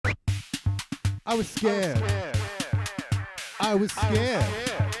I was scared. I was scared.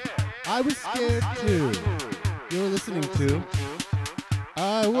 I was scared too. You're listening to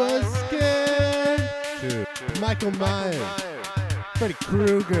I Was Scared too. Michael Myers, Freddy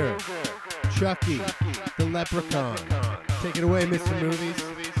Krueger, Chucky, the Leprechaun. Take it away, Mr. Movies.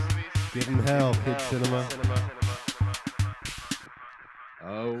 Give him hell, Kid Cinema.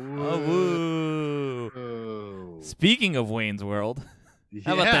 Oh, woo. woo. Speaking of Wayne's World,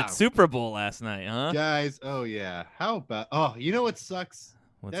 how about that Super Bowl last night, huh? Guys, oh yeah. How about, oh, you know what sucks?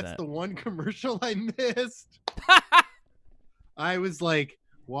 What's That's that? the one commercial I missed. I was like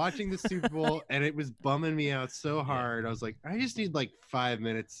watching the Super Bowl and it was bumming me out so hard. I was like, I just need like 5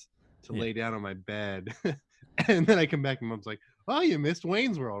 minutes to lay down on my bed. And then I come back and Mom's like, oh, you missed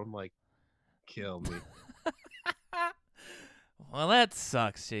Wayne's World. I'm like, kill me. Well, that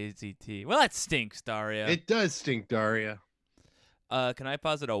sucks, JZT. Well, that stinks, Daria. It does stink, Daria. Can I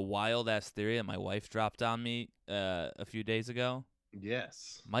posit a wild-ass theory that my wife dropped on me a few days ago?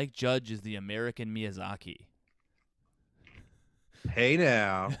 Yes. Mike Judge is the American Miyazaki. Hey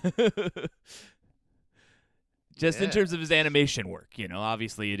now. Just in terms of his animation work, you know,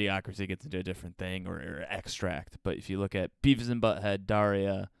 obviously Idiocracy gets into a different thing, or Extract. But if you look at Beavis and Butthead,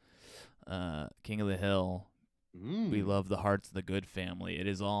 Daria, King of the Hill, We Love the Hearts of the Good Family. It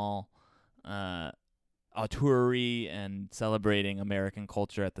is all auteur-y and celebrating American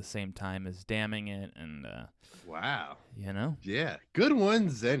culture at the same time as damning it. And wow. You know? Yeah. Good one,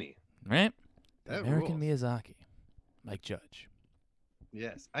 Zenny. Right? That American rules. Miyazaki. Mike Judge.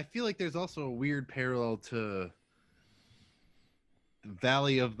 Yes. I feel like there's also a weird parallel to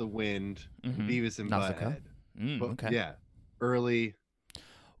Valley of the Wind, Beavis and Nausicaa. Butthead. Okay. Yeah. early.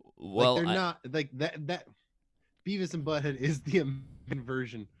 Well, like they're not like that. That Beavis and Butthead is the American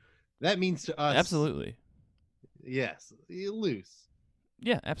version. That means to us, absolutely. Yes, loose.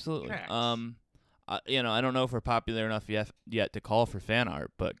 Yeah, absolutely. Tracks. I don't know if we're popular enough yet to call for fan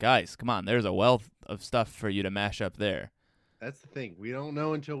art, but guys, come on, there's a wealth of stuff for you to mash up there. That's the thing. We don't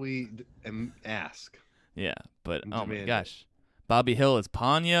know until we ask. Yeah, but And oh my demand gosh, Bobby Hill is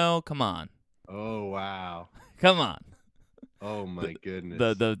Ponyo. Come on, Oh wow. come on. Oh my goodness.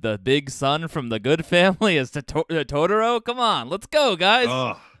 The big son from the Good Family is Totoro. Come on, let's go, guys.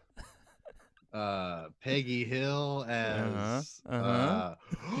 Oh. Peggy Hill as Yeah.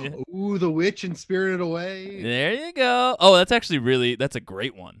 ooh, the witch in Spirited Away. There you go. Oh, that's a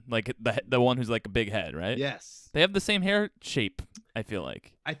great one. Like the one who's like a big head, right? Yes. They have the same hair shape, I feel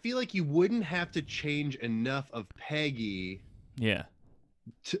like. I feel like you wouldn't have to change enough of Peggy. Yeah.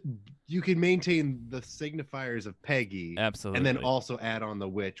 You can maintain the signifiers of Peggy. Absolutely. And then also add on the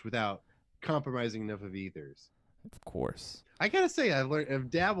witch without compromising enough of either's. Of course. I gotta say, I've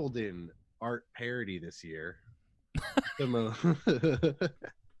dabbled in art parody this year.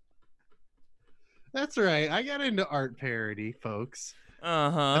 That's right. I got into art parody, folks.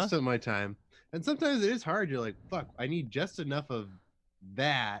 That's some of my time. And sometimes it is hard. You're like, fuck, I need just enough of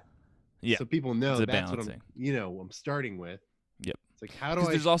that. Yeah. So people know It's a that's balancing. what I'm starting with. Yep. It's like, how do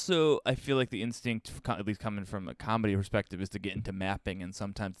I? There's also, I feel like the instinct, at least coming from a comedy perspective, is to get into mapping. And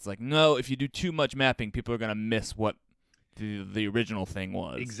sometimes it's like, no, if you do too much mapping, people are going to miss what the original thing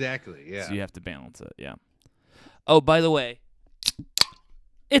was. Exactly, yeah. So you have to balance it, yeah. Oh, by the way,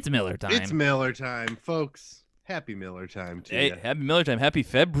 it's Miller time. It's Miller time, folks. Happy Miller time to Hey, you. happy Miller time. Happy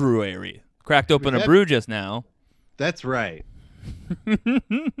February. Cracked open a brew just now. That's right.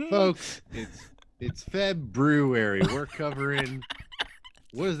 Folks, it's February. We're covering.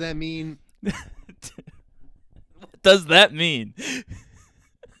 What does that mean? What does that mean?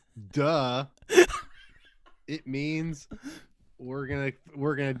 Duh. It means we're gonna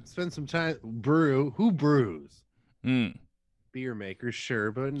spend some time brew. Who brews? Beer makers,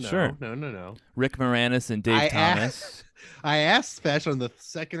 sure, but no, Sure. no. Rick Moranis and Dave Thomas. I asked Spesh on the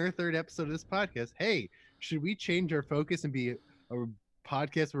second or third episode of this podcast, hey, should we change our focus and be a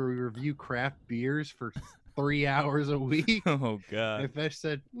podcast where we review craft beers for 3 hours a week? Oh, God. And Fesh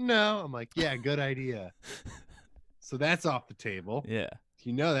said, no. I'm like, yeah, good idea. So that's off the table. Yeah.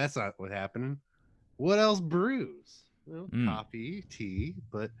 You know that's not what happened. What else brews? Well, coffee, tea,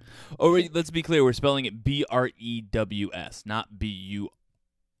 but... Oh, wait, let's be clear. We're spelling it BREWS, not BRUISE.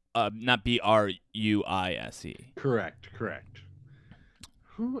 Correct.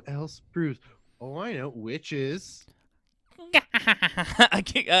 Who else brews? Oh, I know. Witches.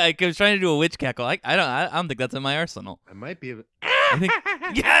 I was trying to do a witch cackle. I don't think that's in my arsenal. I might be able. I think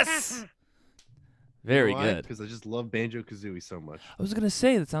yes. Very good. Because I just love Banjo-Kazooie so much. I was gonna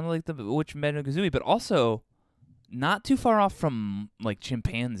say that sounded like the witch from Banjo-Kazooie, but also not too far off from like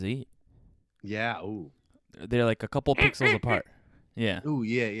Chimpanzee. Yeah. Ooh. They're like a couple pixels apart. Yeah. Ooh,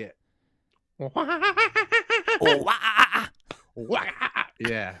 yeah.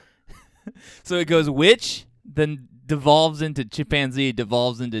 Yeah. So it goes witch, then devolves into chimpanzee,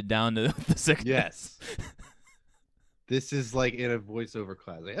 devolves into down to the sickness. Yes. This is like in a voiceover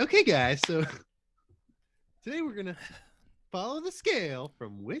class. Like, okay, guys, so today we're gonna follow the scale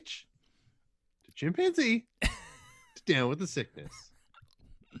from witch to chimpanzee to down with the sickness.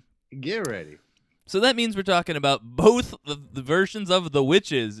 Get ready. So that means we're talking about both the versions of the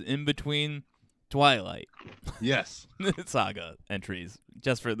witches in between Twilight Yes. saga entries,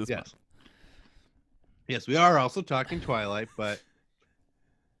 just for this Yes. month. Yes, we are also talking Twilight, but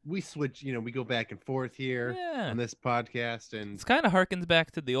we switch, we go back and forth here Yeah. on this podcast. And It's kind of harkens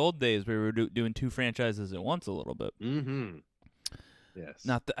back to the old days where we were doing two franchises at once a little bit. mm-hmm. Yes.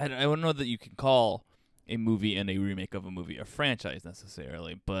 Not that, I don't know that you can call a movie and a remake of a movie a franchise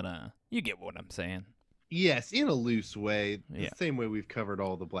necessarily, but you get what I'm saying. Yes, in a loose way. The Yeah. same way we've covered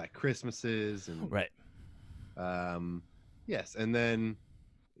all the Black Christmases and Right. Yes, and then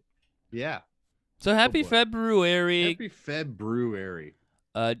yeah. So happy boy. February. Happy February.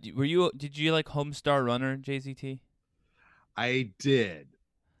 Did you like Homestar Runner, JZT? I did.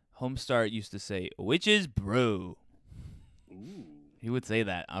 Homestar used to say, "Witches bro." Ooh. He would say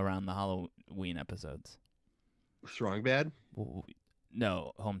that around the Halloween episodes. Strong Bad?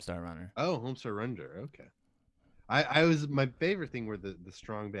 No, Homestar Runner. Oh, Home Surrender. Okay. I was my favorite thing were the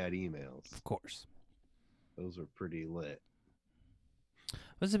Strong Bad emails. Of course. Those were pretty lit. I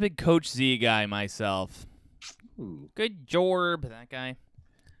was a big Coach Z guy myself. Ooh. Good Jorb, that guy.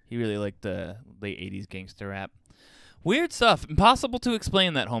 He really liked the late 80s gangster rap. Weird stuff. Impossible to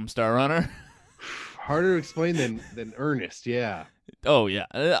explain that Homestar Runner. Harder to explain than Ernest, yeah. Oh yeah,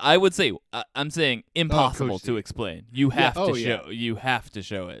 I would say I'm saying impossible Coach to Z. explain. You have Oh, to yeah. show. You have to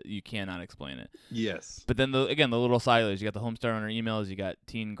show it. You cannot explain it. Yes. But then the little silos. You got the Homestar Runner emails. You got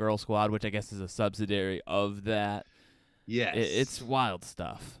Teen Girl Squad, which I guess is a subsidiary of that. Yes. It's wild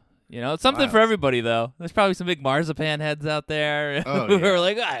stuff. It's something Wild. for everybody though. There's probably some big marzipan heads out there Oh, who yeah. are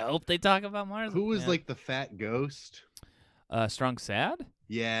like, I hope they talk about marzipan. Who was like the fat ghost? Strong Sad?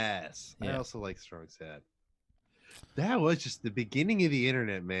 Yes. I Yeah. also like Strong Sad. That was just the beginning of the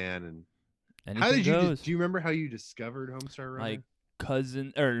internet, man. And Anything how did you goes. do you remember how you discovered Homestar Runner?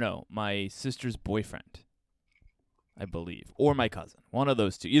 My sister's boyfriend, I believe, or my cousin. One of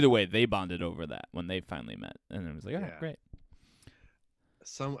those two. Either way, they bonded over that when they finally met, and it was like, oh, Yeah. great.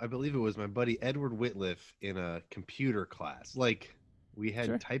 I believe it was my buddy Edward Whitliff in a computer class. Like we had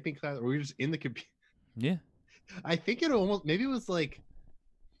Sure. typing class, or we were just in the computer. Yeah. I think maybe it was like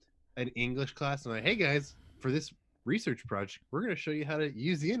an English class, and like, hey guys, for this research project, we're gonna show you how to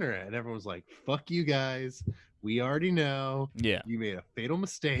use the internet. And everyone's like, fuck you guys, we already know. Yeah. You made a fatal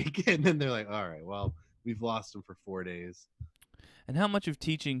mistake. And then they're like, all right, well, we've lost them for 4 days. And how much of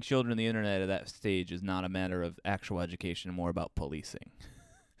teaching children the internet at that stage is not a matter of actual education and more about policing?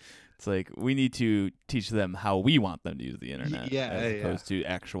 It's like we need to teach them how we want them to use the internet as opposed to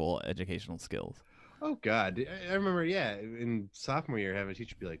actual educational skills. Oh God, I remember. Yeah, in sophomore year, having a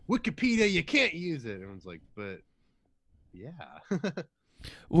teacher be like, "Wikipedia, you can't use it." Everyone's like, "But yeah."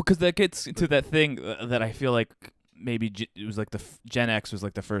 Well, because that gets to that thing that I feel like maybe it was like Gen X was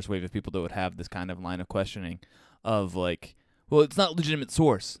like the first wave of people that would have this kind of line of questioning of like, well, it's not a legitimate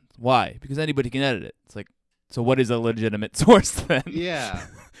source. Why? Because anybody can edit it. It's like, so what is a legitimate source then? Yeah.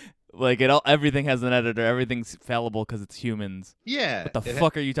 Like everything has an editor. Everything's fallible because it's humans. Yeah. What the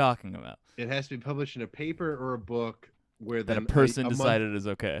fuck are you talking about? It has to be published in a paper or a book where That then a person a month- decided is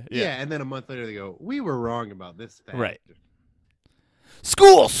okay. Yeah, and then a month later they go, "We were wrong about this fact." Right.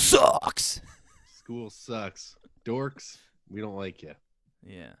 School sucks. School sucks. Dorks, we don't like you.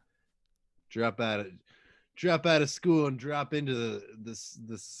 Yeah. Drop out of school and drop into the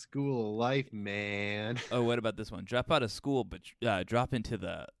school of life, man. Oh, what about this one? Drop out of school, but drop into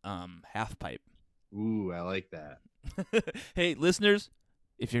the half pipe. Ooh, I like that. Hey, listeners,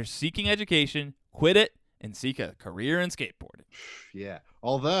 if you're seeking education, quit it and seek a career in skateboarding. Yeah.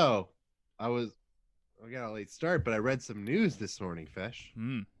 Although I got a late start, but I read some news this morning,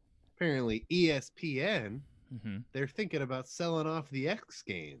 Fesh. Apparently ESPN, Mm-hmm. they're thinking about selling off the X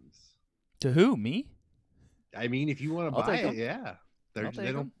Games. To who? Me? I mean, if you want to I'll buy take it, 'em. yeah. I'll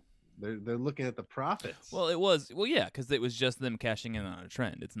take 'em. They're looking at the profits. Well, yeah, because it was just them cashing in on a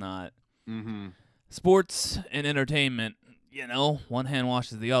trend. It's not mm-hmm. sports and entertainment. One hand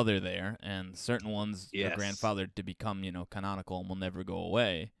washes the other there, and certain ones Yes. are grandfathered to become, canonical and will never go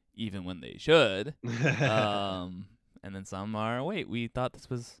away, even when they should. And then some are, wait, we thought this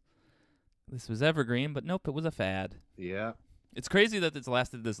was evergreen, but nope, it was a fad. Yeah. It's crazy that it's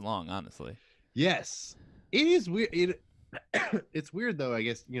lasted this long, honestly. Yes. It is weird. It's weird though, I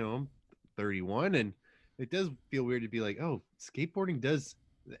guess, 31, and it does feel weird to be like, oh, skateboarding does.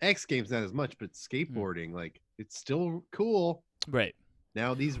 The X Games not as much, but skateboarding, like, it's still cool. Right.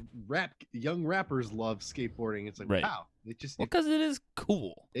 Now these young rappers love skateboarding. It's like, Right. wow, it just because it is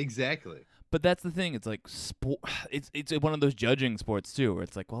cool. Exactly. But that's the thing. It's like sport. It's one of those judging sports too, where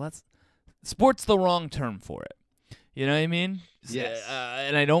it's like, well, that's sport's the wrong term for it. You know what I mean? Yes.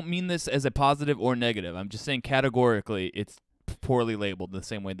 And I don't mean this as a positive or negative. I'm just saying categorically, it's poorly labeled the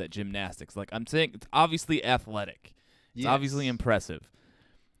same way that gymnastics. Like I'm saying, it's obviously athletic. It's obviously impressive.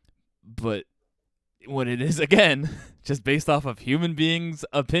 But what it is, again, just based off of human beings'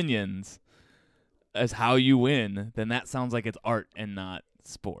 opinions as how you win, then that sounds like it's art and not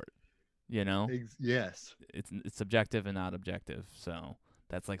sport. You know? Yes. It's subjective and not objective. So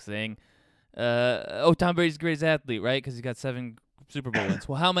that's like saying, Tom Brady's the greatest athlete, right? Because he got 7 Super Bowl wins.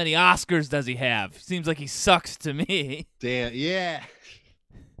 Well, how many Oscars does he have? Seems like he sucks to me. Damn, yeah.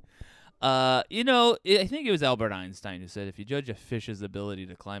 I think it was Albert Einstein who said, if you judge a fish's ability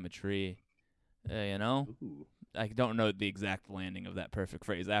to climb a tree, Ooh. I don't know the exact landing of that perfect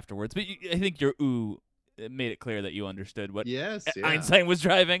phrase afterwards, but I think your ooh made it clear that you understood what Einstein was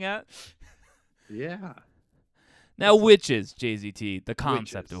driving at. Yeah. Now, witches, JZT, the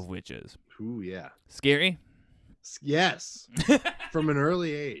concept of witches. Ooh, yeah. Scary? Yes. From an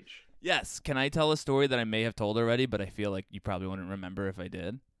early age. Yes. Can I tell a story that I may have told already, but I feel like you probably wouldn't remember if I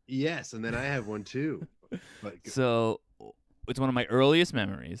did? Yes, and then I have one too. So it's one of my earliest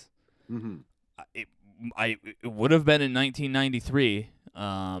memories. Mm-hmm. It would have been in 1993.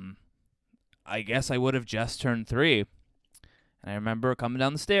 I guess I would have just turned 3. And I remember coming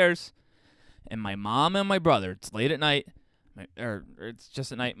down the stairs, and my mom and my brother, it's late at night, or it's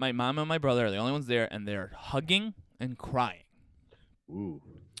just at night, my mom and my brother are the only ones there, and they're hugging and crying. Ooh.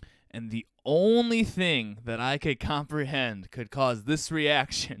 And the only thing that I could comprehend could cause this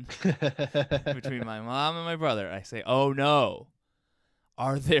reaction between my mom and my brother, I say, oh no,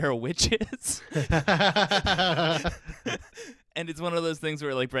 are there witches? And it's one of those things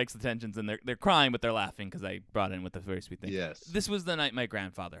where it like breaks the tensions, and they're crying, but they're laughing because I brought in with the very sweet thing. Yes. This was the night my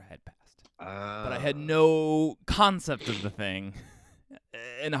grandfather had passed. But I had no concept of the thing,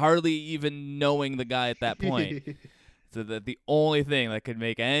 and hardly even knowing the guy at that point. So that the only thing that could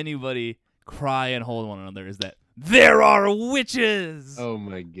make anybody cry and hold one another is that there are witches. Oh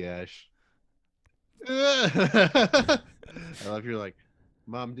my gosh. I love you're like,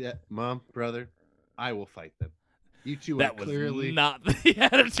 mom, brother, I will fight them. You two that are clearly was not the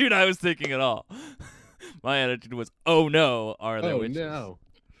attitude I was thinking at all. My attitude was, oh no, are there witches? Oh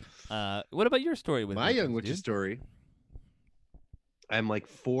no. What about your story with my young witches story? I'm like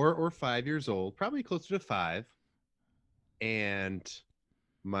 4 or 5 years old, probably closer to 5. And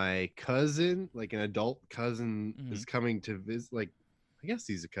my cousin, like an adult cousin, is coming to visit. Like, I guess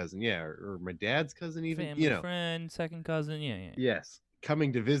he's a cousin, yeah, or my dad's cousin, even family friend, second cousin, yeah. Yes,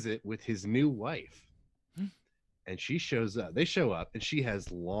 coming to visit with his new wife, and she shows up. They show up, and she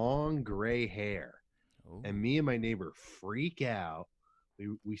has long gray hair, and me and my neighbor freak out.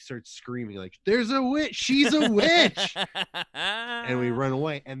 We start screaming like, "There's a witch! She's a witch!" And we run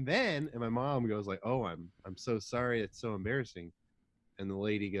away. And my mom goes like, "Oh, I'm so sorry. It's so embarrassing." And the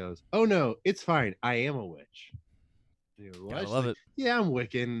lady goes, "Oh no, it's fine. I am a witch." I love it. Yeah, I'm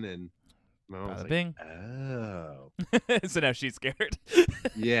Wiccan. And my mom was like, bing. "Oh." So now she's scared.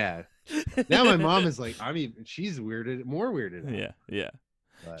 Yeah. Now my mom is like, she's more weirded out. Yeah.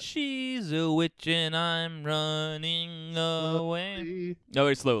 But she's a witch and I'm running away. No,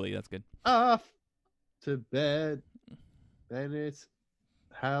 wait, slowly. That's good. Off to bed, and it's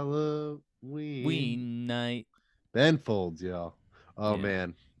Halloween night. Ben Folds, y'all. Oh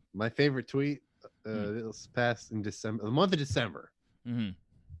man, my favorite tweet. It was passed in December, the month of December. On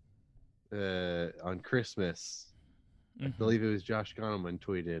Christmas, I believe it was Josh Gondelman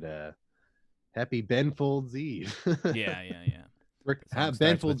tweeted, "Happy Ben Folds Eve." Yeah.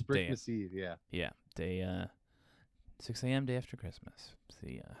 Ben Folds Brickmas Eve, yeah. Yeah, day 6 a.m. day after Christmas.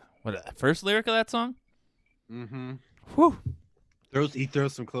 See, what first lyric of that song? Mm-hmm. Whew. He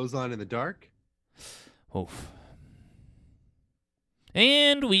throws some clothes on in the dark. Oof.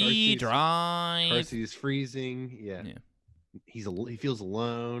 And we drive. Carsey's freezing. Yeah. He feels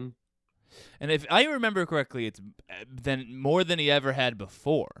alone. And if I remember correctly, it's more than he ever had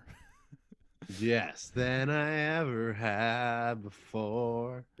before. Yes, than I ever had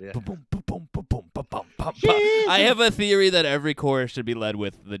before. Yeah. I have a theory that every chorus should be led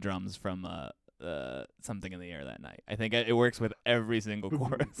with the drums from Something in the Air That Night. I think it works with every single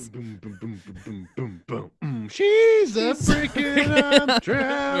chorus. Boom, boom, boom, boom, boom, boom, boom. She's a freaking I'm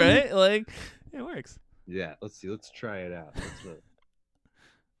drowning. Right? Like, it works. Yeah, let's see. Let's try it out.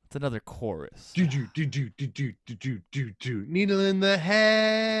 It's another chorus. Do do do do do do do do do. Needle in the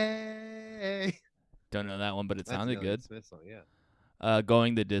hay. Don't know that one, but it That's sounded an good. Smith song, yeah.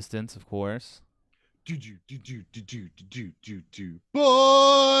 Going the Distance, of course. Do do do do do do do do do.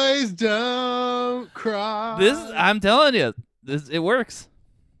 Boys don't cry. I'm telling you, it works.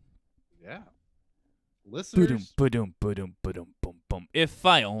 Yeah. Boom, Listeners. boom, boom, boom, boom, boom. If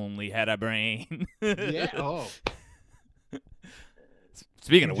I only had a brain. Yeah. Oh.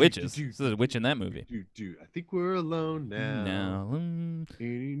 Speaking of witches, there's a witch in that movie. I think we're alone now.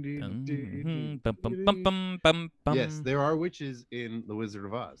 Yes, there are witches in The Wizard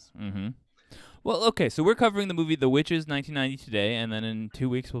of Oz. Mm-hmm. Well, okay, so we're covering the movie The Witches 1990 today, and then in 2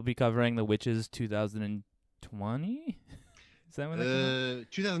 weeks we'll be covering The Witches 2020? Is that when that came out?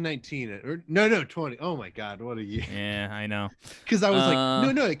 2019. Or, no, 20. Oh, my God. What a year. Yeah, I know. Because I was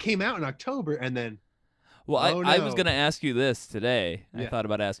like, no, it came out in October, and then... Well, I was going to ask you this today. Yeah. I thought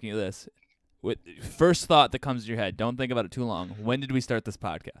about asking you this. First thought that comes to your head, don't think about it too long. When did we start this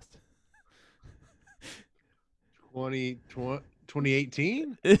podcast?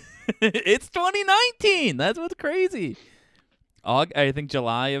 2018? It's 2019. That's what's crazy. I think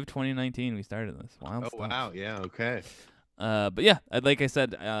July of 2019 we started this. Wild stuff. Wow. Yeah, okay. But yeah, like I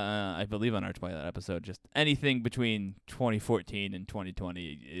said, I believe on our Twilight episode, just anything between 2014 and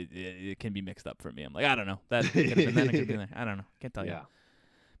 2020, it can be mixed up for me. I'm like, I don't know. That could have been then, it could have been there. I don't know. Can't tell you.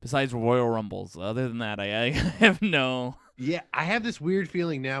 Besides Royal Rumbles, other than that, I have no. Yeah, I have this weird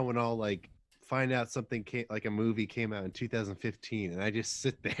feeling now when I'll like find out something like a movie came out in 2015, and I just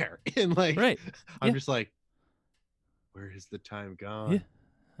sit there and like, I'm just like, where has the time gone?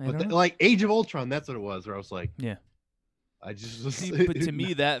 Yeah, but like Age of Ultron, that's what it was. Where I was like, yeah. I just but to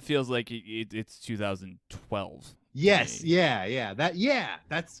me that feels like it's 2012. Yes, yeah.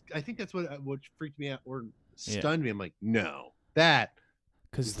 That's I think that's what freaked me out or stunned me. I'm like, no, that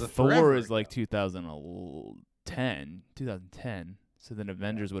because Thor is like 2010. So then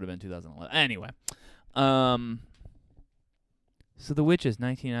Avengers would have been 2011. Anyway, so The Witches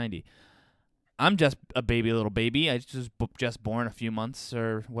 1990. I'm just a little baby. I just born a few months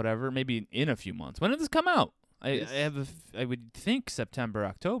or whatever, maybe in a few months. When did this come out? I would think September,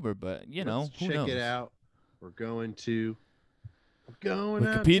 October, but who knows? Check it out. We're going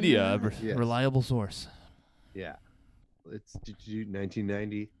Wikipedia, reliable source. Yeah, it's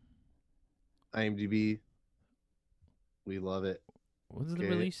 1990. IMDb. We love it. What's the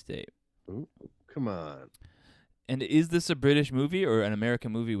release date? Ooh, come on. And is this a British movie or an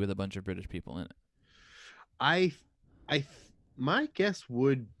American movie with a bunch of British people in it? My guess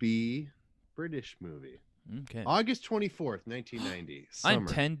would be British movie. Okay. August 24th, 1990. Summer. I'm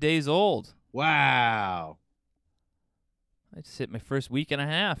 10 days old. Wow. I just hit my first week and a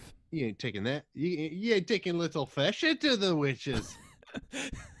half. You ain't taking that. You ain't taking little fish into the witches.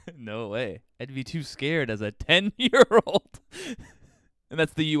 No way. I'd be too scared as a 10-year-old. And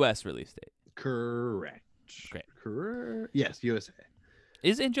that's the U.S. release date. Correct. Great. Correct. Yes, USA.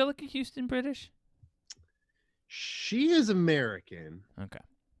 Is Angelica Houston British? She is American. Okay.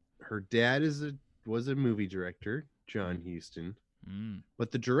 Her dad was a movie director, John Huston. Mm. But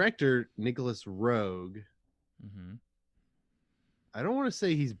the director, Nicholas Roeg, I don't want to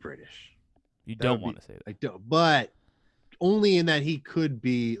say he's British. You don't want to say that. I don't, but only in that he could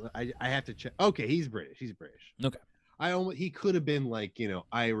be. I have to check. Okay, he's British. Okay. He could have been like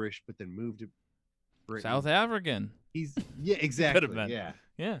Irish, but then moved to Britain. South African. Exactly. Could have been.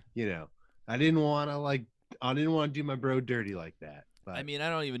 Yeah. I didn't want to do my bro dirty like that. But. I mean, I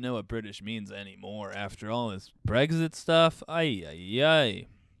don't even know what British means anymore after all this Brexit stuff. Ay.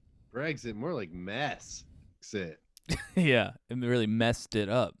 Brexit, more like mess. Yeah, it really messed it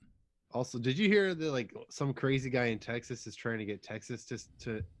up. Also, did you hear that like some crazy guy in Texas is trying to get Texas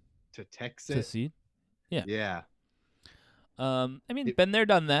to text it? To secede? Yeah. Yeah. I mean, been there,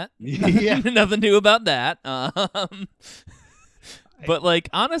 done that. Yeah. Nothing new about that. But like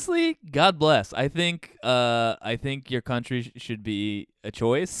honestly, God bless. I think your country should be a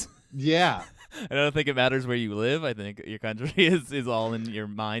choice. Yeah. I don't think it matters where you live. I think your country is all in your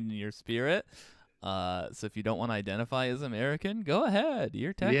mind and your spirit. So if you don't want to identify as American, go ahead.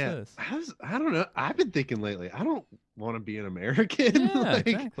 You're Texas. Yeah. I don't know. I've been thinking lately, I don't want to be an American. Yeah,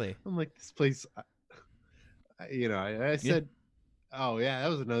 exactly. I'm like, this place, I said, oh yeah, that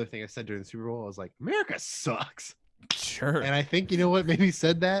was another thing I said during the Super Bowl. I was like, America sucks. Sure. And I think, you know what maybe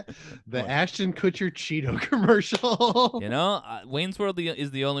said that? The Ashton Kutcher Cheeto commercial. Wayne's World is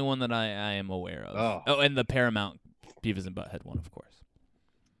the only one that I am aware of. Oh, and the Paramount Beavis and Butthead one, of course.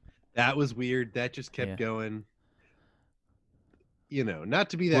 That was weird. That just kept going. Not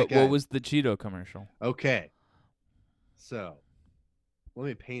to be that guy. What was the Cheeto commercial? Okay. So, let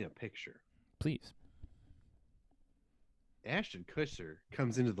me paint a picture. Please. Ashton Kutcher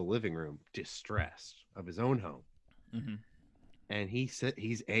comes into the living room distressed of his own home. Mm-hmm. And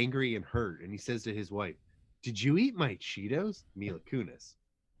he's angry and hurt. And he says to his wife, "Did you eat my Cheetos?" Mila Kunis.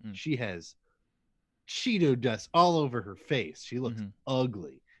 She has Cheeto dust all over her face. She looks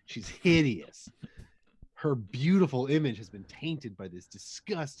ugly. She's hideous. Her beautiful image has been tainted by this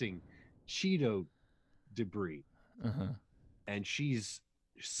disgusting Cheeto debris. And she's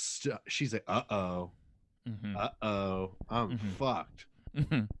like, uh-oh. I'm fucked.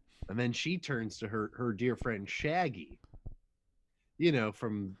 And then she turns to her dear friend Shaggy,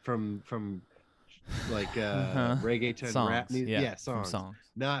 from like reggaeton songs, rap music. Yeah, songs.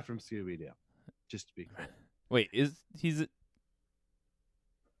 Not from Scooby-Doo, just to be clear. Wait,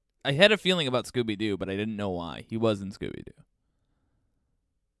 I had a feeling about Scooby-Doo, but I didn't know why. He was in Scooby-Doo.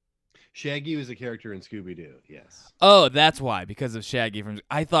 Shaggy was a character in Scooby-Doo, yes. Oh, that's why, because of Shaggy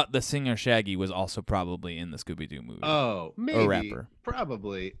I thought the singer Shaggy was also probably in the Scooby-Doo movie. Oh, maybe. Or rapper.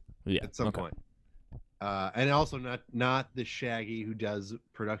 Probably. Yeah. At some point. And also not the Shaggy who does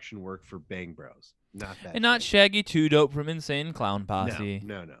production work for Bang Bros. Not that. And not Shaggy 2 Dope from Insane Clown Posse.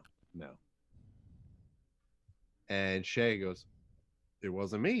 No. And Shaggy goes, "It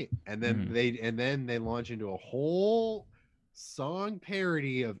wasn't me." And then they launch into a whole song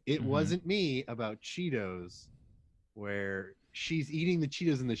parody of "It Wasn't Me" about Cheetos, where she's eating the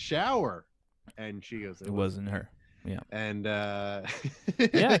Cheetos in the shower, and she goes, "It wasn't her." Yeah. And yeah,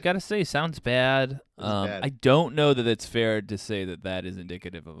 I gotta say, sounds bad. Bad. I don't know that it's fair to say that is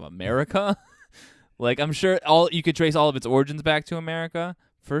indicative of America. Like, I'm sure you could trace all of its origins back to America,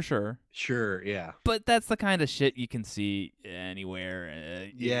 for sure. Sure, yeah. But that's the kind of shit you can see anywhere.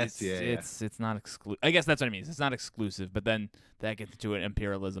 It's not exclusive. I guess that's what I mean. It's not exclusive, but then that gets into an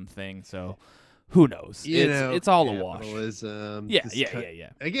imperialism thing, so who knows? It's all a wash. Yeah.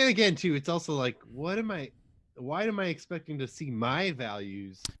 Again, too, it's also like, why am I expecting to see my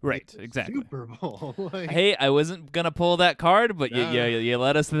values? Right, exactly. Super Bowl. Like, hey, I wasn't gonna pull that card, but you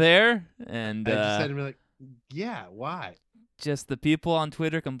let us there, and I just had to be like, yeah, why? Just the people on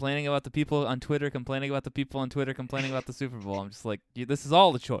Twitter complaining about the people on Twitter complaining about the people on Twitter complaining about the Super Bowl. I'm just like, this is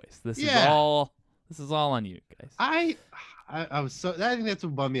all the choice. This is all on you guys. I was so. I think that's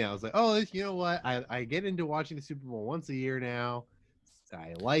what bummed me out. I was like, oh, you know what? I get into watching the Super Bowl once a year now.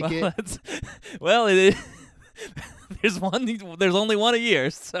 I like it. Well, it is. There's only one a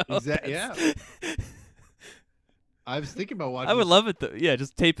year, so yeah. I was thinking about watching. I would love it though. Yeah,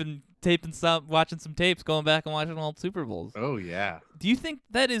 just taping some, watching some tapes, going back and watching old Super Bowls. Oh yeah. Do you think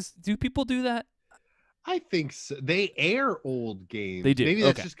do people do that? I think so. They air old games. They do. Maybe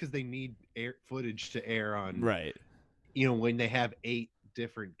that's just because they need footage to air on. Right. When they have 8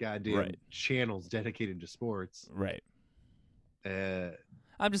 different goddamn channels dedicated to sports. Right.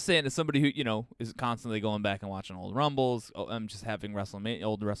 I'm just saying, as somebody who is constantly going back and watching old Rumbles, I'm just having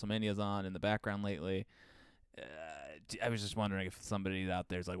old WrestleManias on in the background lately. I was just wondering if somebody out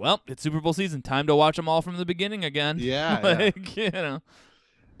there's like, well, it's Super Bowl season, time to watch them all from the beginning again. Yeah,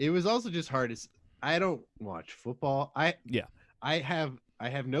 It was also just hard. I don't watch football. I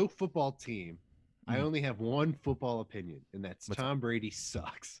have no football team. I only have one football opinion, and that's Tom Brady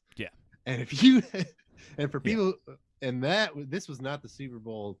sucks. Yeah. And for people. And this was not the Super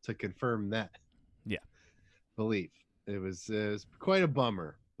Bowl to confirm that belief. It was quite a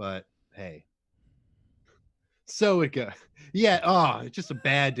bummer, but hey. So it goes. Yeah, it's just a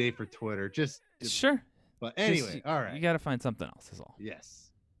bad day for Twitter. Sure. But anyway, all right. You got to find something else, is all.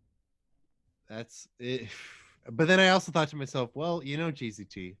 Yes. That's it. But then I also thought to myself, well,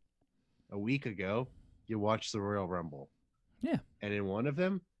 GZT, a week ago, you watched the Royal Rumble. Yeah. And in one of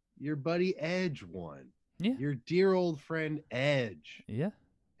them, your buddy Edge won. Yeah. Your dear old friend Edge. Yeah.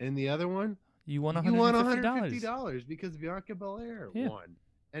 And the other one? You won $150 because Bianca Belair won.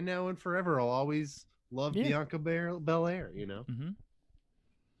 And now and forever, I'll always love Bianca Belair, Mm-hmm.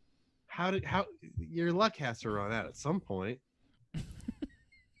 How your luck has to run out at some point.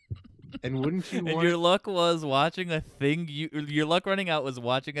 And wouldn't you and your luck was watching a thing your luck running out was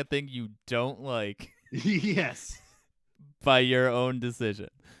watching a thing you don't like. Yes. By your own decision.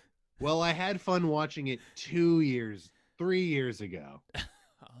 Well, I had fun watching it 3 years ago.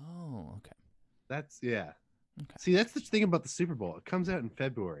 Oh, okay. Okay. See, that's the thing about the Super Bowl. It comes out in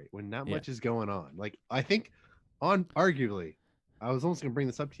February when not much is going on. Like, I think arguably, I was almost going to bring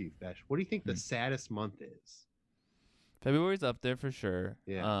this up to you, Fesh. What do you think the saddest month is? February's up there for sure.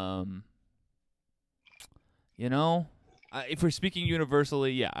 Yeah. If we're speaking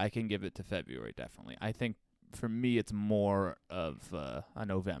universally, I can give it to February, definitely. I think for me, it's more of a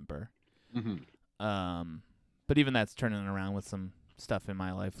November. Mm-hmm. But even that's turning around with some stuff in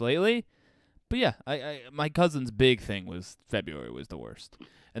my life lately. But yeah, my cousin's big thing was February was the worst.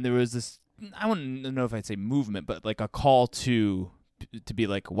 And there was this, I don't know if I'd say movement, but like a call to be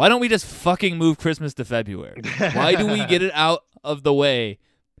like, why don't we just fucking move Christmas to February? Why do we get it out of the way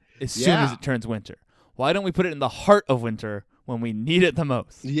as soon as it turns winter? Why don't we put it in the heart of winter when we need it the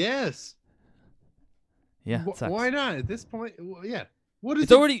most? Yes. Yeah. Why not at this point? Yeah. What is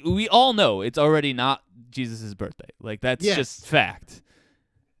it's already? We all know it's already not Jesus' birthday. Like that's just fact.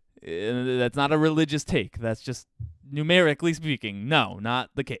 That's not a religious take. That's just numerically speaking. No,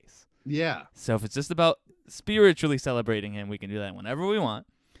 not the case. Yeah. So if it's just about spiritually celebrating him, we can do that whenever we want.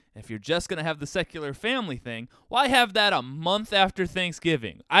 If you're just going to have the secular family thing, why have that a month after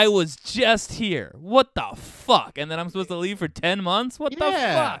Thanksgiving? I was just here. What the fuck? And then I'm supposed to leave for 10 months? What the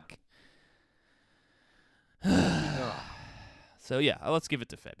fuck? So, yeah, let's give it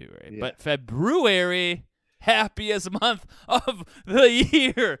to February. But February, happiest month of the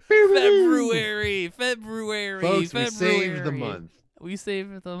year. February. Folks, we saved the month. We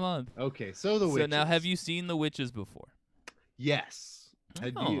saved the month. Okay, so the witches. So now, have you seen The Witches before? Yes.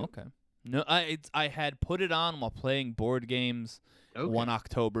 Okay. No, I had put it on while playing board games one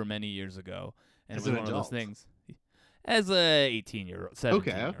October many years ago, and as it was one of those things. As a 18-year-old,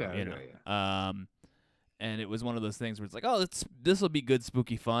 17-year-old, okay. And it was one of those things where it's like, oh, this will be good,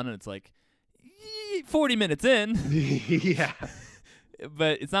 spooky fun, and it's like 40 minutes in. Yeah.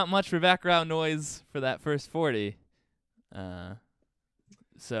 But it's not much for background noise for that first 40.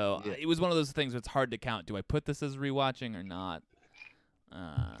 So it was one of those things where it's hard to count. Do I put this as rewatching or not?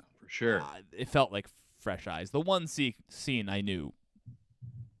 For sure. It felt like fresh eyes. The one scene I knew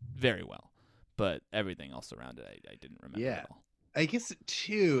very well, but everything else around it I didn't remember at all. I guess,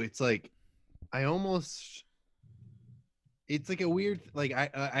 too, it's like it's like a weird, like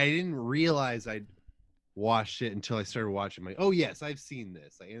I didn't realize I'd watched it until I started watching oh yes, I've seen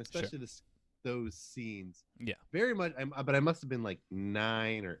this, like, and especially those scenes. Yeah. Very much, but I must have been like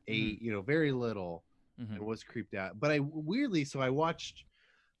 9 or 8, very little. And was creeped out. But I watched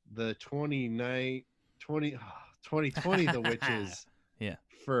the 2020 The Witches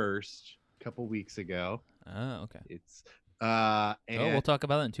first a couple weeks ago. Oh, okay. It's and we'll talk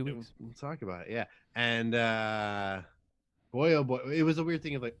about it in 2 weeks. We'll talk about it, yeah. And boy, oh boy, it was a weird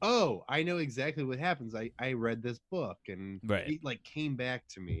thing of like, oh, I know exactly what happens. I read this book, and it like came back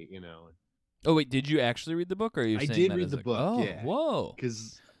to me, Oh wait, did you actually read the book, or are you saying I did that read as the like, book, oh, yeah. Whoa.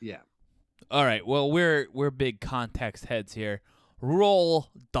 Because All right, well, we're big context heads here. Roald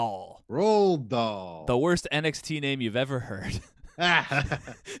Dahl. Roald Dahl. The worst NXT name you've ever heard.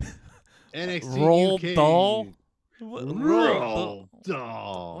 NXT Roald UK. Dahl? Roald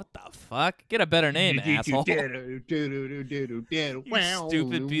Dahl. What the fuck? Get a better name, asshole. You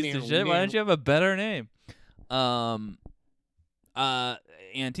stupid piece of shit. Why don't you have a better name?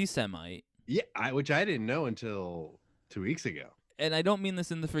 Anti-Semite. Yeah, which I didn't know until 2 weeks ago. And I don't mean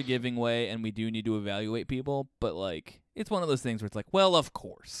this in the forgiving way, and we do need to evaluate people, but, like, it's one of those things where it's like, well, of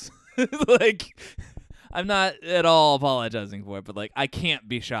course. Like, I'm not at all apologizing for it, but, like, I can't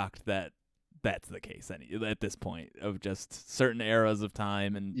be shocked that that's the case at this point of just certain eras of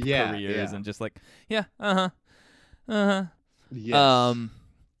time and careers and just like, yes. But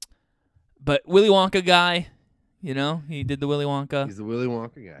Willy Wonka guy, he did the Willy Wonka. He's the Willy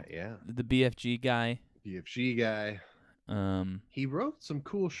Wonka guy, yeah. The BFG guy. He wrote some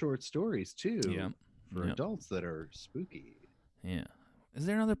cool short stories too. Yeah. For adults that are spooky. Yeah. Is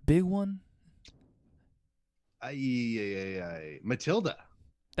there another big one? Matilda.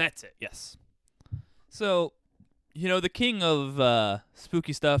 That's it. Yes. So, the king of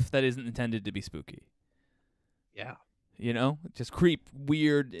spooky stuff that isn't intended to be spooky. Yeah. Just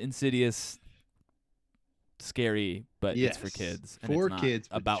weird, insidious, scary, but it's for kids. And for it's not kids,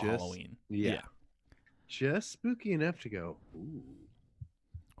 about Halloween. Yeah. Just spooky enough to go, ooh.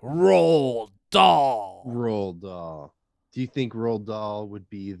 Roald Dahl. Roald Dahl. Do you think Roald Dahl would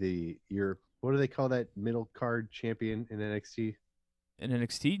be what do they call that middle card champion in NXT? In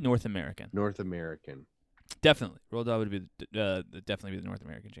NXT, North American. North American. Definitely. Roald Dahl would be definitely be the North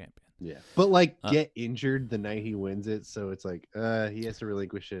American champion. Yeah. But get injured the night he wins it, so it's like he has to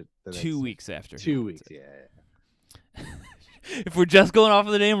relinquish it the 2 weeks after. 2 weeks, yeah. If we're just going off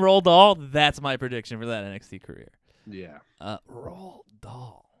of the name Roald Dahl, that's my prediction for that NXT career. Yeah. Roald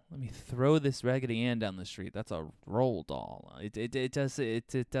Dahl. Let me throw this Raggedy Ann down the street. That's a Roald Dahl. It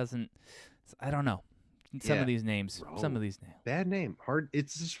doesn't. I don't know. Some of these names. Bad name. Hard.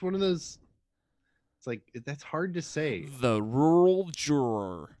 It's just one of those. It's like that's hard to say. The Rural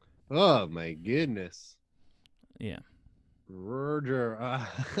Juror. Oh my goodness. Yeah. Roger.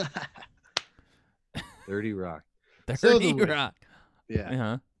 30 Rock. 30 Rock. Yeah.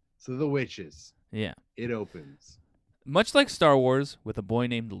 Uh-huh. So the witches. Yeah. It opens. Much like Star Wars with a boy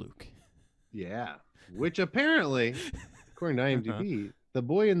named Luke. Yeah. Which apparently, according to IMDb, the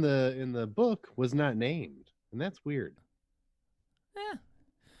boy in the book was not named, and that's weird. Yeah.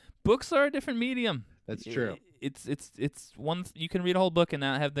 Books are a different medium. That's true. It's one you can read a whole book and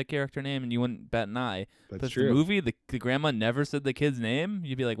not have the character name and you wouldn't bat an eye. That's but true. The movie, the grandma never said the kid's name.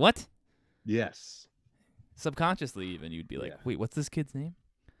 You'd be like, what? Yes. Subconsciously, even you'd be like, Yeah. wait, what's this kid's name?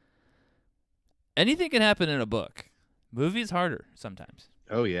 Anything can happen in a book. Movies harder sometimes.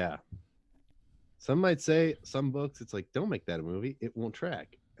 Oh yeah. Some might say some books it's like don't make that a movie. It won't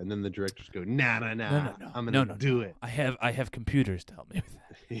track. And then the directors go, nah. No. I'm gonna do it. I have computers to help me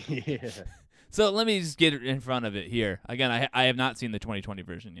with that. Yeah. So let me just get in front of it here. Again, I have not seen the 2020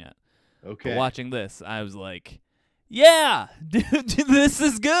 version yet. Okay. But watching this, I was like, yeah, dude, this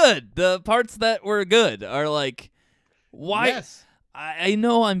is good. The parts that were good are like, why? Yes. I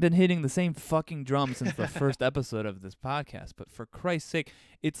know I've been hitting the same fucking drum since the first episode of this podcast, but for Christ's sake,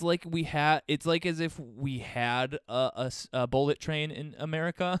 it's like as if we had a bullet train in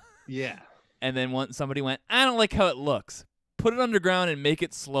America. Yeah. And then somebody went, I don't like how it looks. Put it underground and make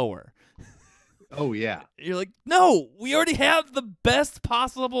it slower. Oh yeah. You're like, no, we already have the best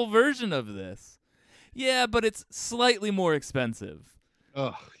possible version of this. Yeah, but it's slightly more expensive.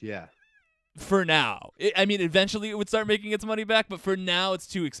 Oh yeah. For now. I mean, eventually it would start making its money back, but for now it's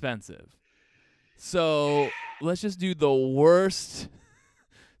too expensive. So let's just do the worst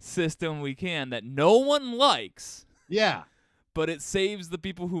system we can that no one likes. Yeah. But it saves the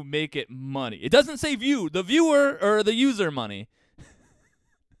people who make it money. It doesn't save you, the viewer or the user, money.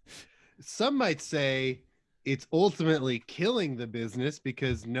 Some might say it's ultimately killing the business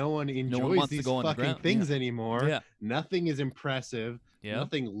because no one enjoys these fucking things anymore. Yeah. Nothing is impressive. Yeah.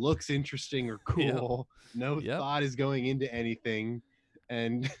 Nothing looks interesting or cool. No thought is going into anything.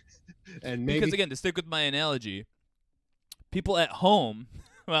 And maybe because again, to stick with my analogy, people at home,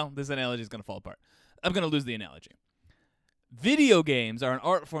 well, this analogy is going to fall apart. I'm going to lose the analogy. Video games are an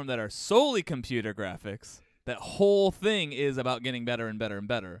art form that are solely computer graphics. That whole thing is about getting better and better and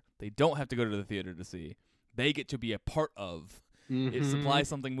better. They don't have to go to the theater to see. They get to be a part of. It supplies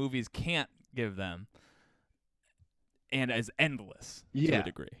something movies can't give them. And is endless to a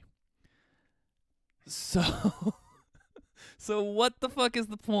degree. So what the fuck is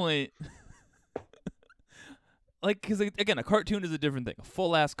the point? Like, because again, a cartoon is a different thing. A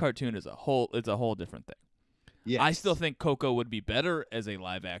full-ass cartoon is a whole different thing. Yes. I still think Coco would be better as a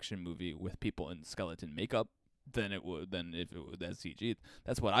live-action movie with people in skeleton makeup than if it would as CG.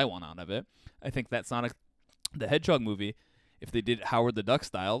 That's what I want out of it. I think that Sonic the Hedgehog movie, if they did Howard the Duck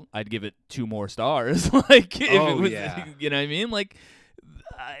style, I'd give it 2 more stars. Like, if it was, you know what I mean? Like,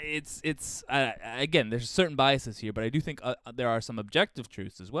 again, there's certain biases here, but I do think there are some objective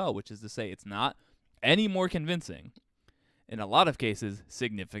truths as well, which is to say it's not any more convincing. In a lot of cases,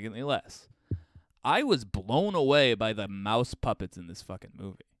 significantly less. I was blown away by the mouse puppets in this fucking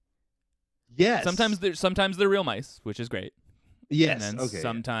movie. Yes. Sometimes they're real mice, which is great. Yes. And then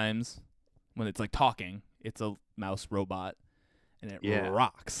sometimes when it's like talking, it's a mouse robot, and it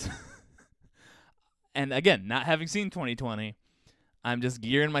rocks. And again, not having seen 2020, I'm just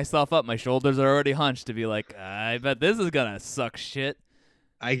gearing myself up. My shoulders are already hunched to be like, I bet this is gonna suck shit.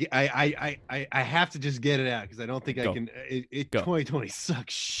 I have to just get it out because I don't think I can. 2020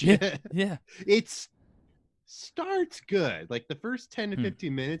 sucks shit. Yeah. It starts good. Like the first 10 to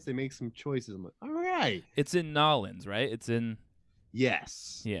 15 minutes, they make some choices. I'm like, all right. It's in Nolans, right? It's in.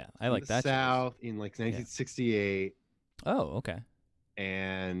 Yes. Yeah, I like that. South in like 1968. Oh, okay.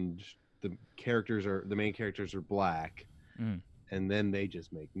 And the main characters are black, and then they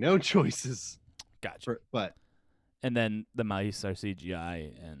just make no choices. Gotcha. And then the mice are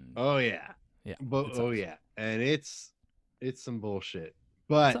CGI and and it's some bullshit.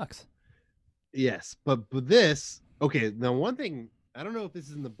 But it sucks. Yes, but this now one thing, I don't know if this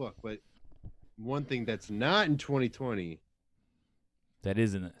is in the book, but one thing that's not in 2020 that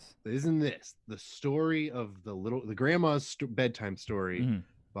is in this. The story of the grandma's bedtime story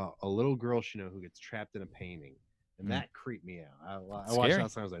about a little girl who gets trapped in a painting, and that creeped me out. I watched that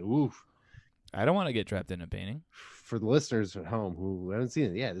and I was like, oof. I don't want to get trapped in a painting. For the listeners at home who haven't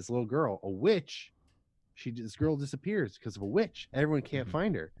seen it, this little girl, a witch, this girl disappears because of a witch. Everyone can't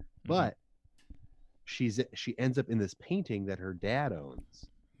find her, but she ends up in this painting that her dad owns.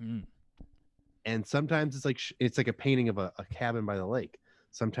 And sometimes it's like a painting of a cabin by the lake.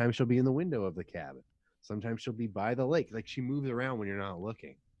 Sometimes she'll be in the window of the cabin. Sometimes she'll be by the lake. Like she moves around when you're not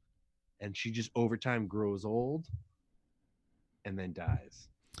looking, and she just over time grows old and then dies.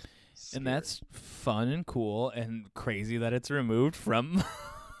 And that's fun and cool and crazy that it's removed from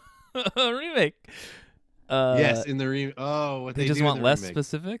a remake. Yes, in the remake. Oh, what they just want less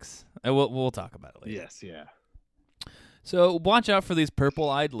specifics? We'll talk about it later. Yes, yeah. So watch out for these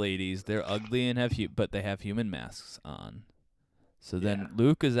purple-eyed ladies. They're ugly and but they have human masks on. So then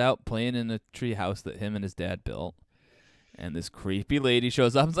Luke is out playing in a tree house that him and his dad built. And this creepy lady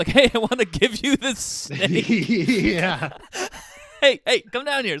shows up and's like, hey, I want to give you this snake. Yeah. Hey, come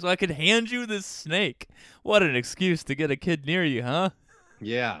down here so I can hand you this snake. What an excuse to get a kid near you, huh?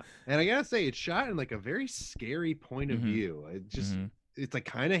 Yeah. And I gotta say, it's shot in like a very scary point of view. It just, it's like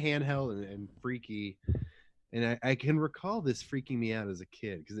kind of handheld and freaky. And I can recall this freaking me out as a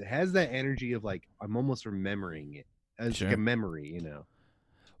kid because it has that energy of like, I'm almost remembering it as like a memory, you know?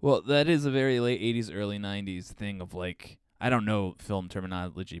 Well, that is a very late 80s, early 90s thing of like, I don't know film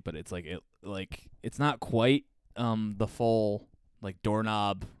terminology, but it's like it's not quite the full like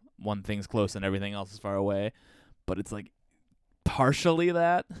doorknob, one thing's close and everything else is far away, but it's like partially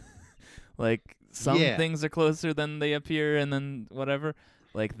that. Like some things are closer than they appear and then whatever.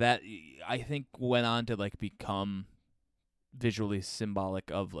 Like that I think went on to like become visually symbolic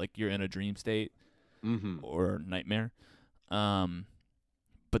of like you're in a dream state or nightmare.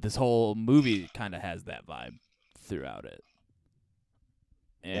 But this whole movie kind of has that vibe throughout it.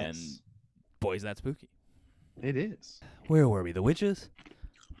 And boy, is that spooky. It is. Where were we? The witches?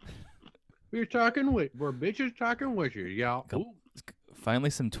 We're bitches talking witches, y'all.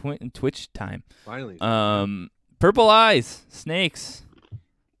 Finally some Twitch time. Finally. Purple eyes, snakes,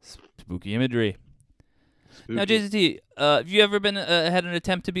 spooky imagery. Spooky. Now, JZT, have you ever had an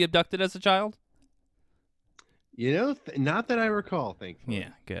attempt to be abducted as a child? You know, not that I recall, thankfully. Yeah,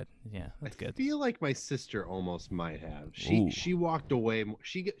 good. Yeah, that's good. I feel like my sister almost might have. She walked away.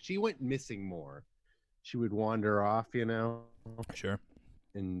 She went missing more. She would wander off, you know. Sure.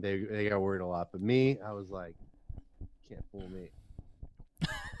 And they got worried a lot. But me, I was like, can't fool me.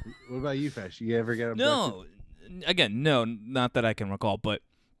 What about you, Fesh? You ever get abducted? No. Again, no, not that I can recall. But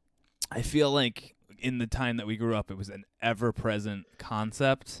I feel like in the time that we grew up, it was an ever-present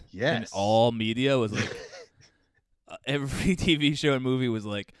concept. Yes. And all media was like... every TV show and movie was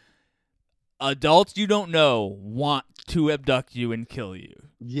like, adults you don't know want to abduct you and kill you.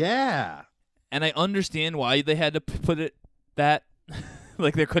 Yeah. And I understand why they had to put it that,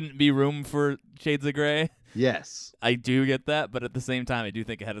 like there couldn't be room for shades of gray. Yes. I do get that, but at the same time, I do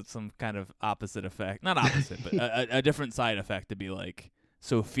think it had some kind of opposite effect. Not opposite, but a different side effect to be like,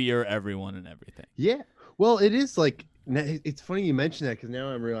 so fear everyone and everything. Yeah. Well, it is like, it's funny you mention that because now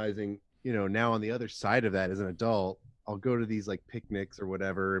I'm realizing, you know, now on the other side of that as an adult, I'll go to these like picnics or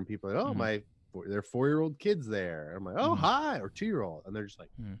whatever, and people are like, oh, they're 4-year-old kids there. And I'm like, oh, hi, or 2-year-old. And they're just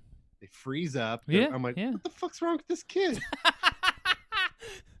like, they freeze up. I'm like, what the fuck's wrong with this kid?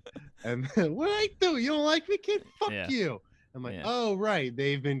 And then, what did I do? You don't like me, kid? Fuck you. I'm like, oh, right.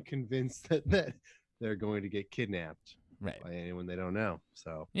 They've been convinced that they're going to get kidnapped by anyone they don't know.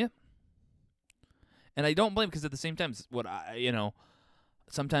 So, yeah. And I don't blame, because at the same time,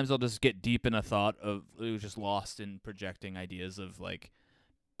 sometimes I'll just get deep in a thought of just lost in projecting ideas of like,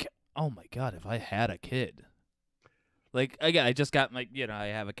 oh my God, if I had a kid. Like, again, I just got I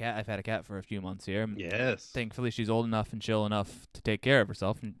have a cat. I've had a cat for a few months here. Yes. Thankfully, she's old enough and chill enough to take care of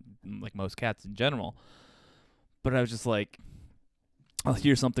herself, and like most cats in general. But I was just like, I'll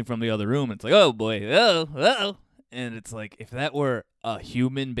hear something from the other room, and it's like, oh boy, oh. And it's like, if that were a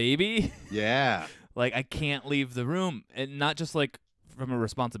human baby, like I can't leave the room. And not just like from a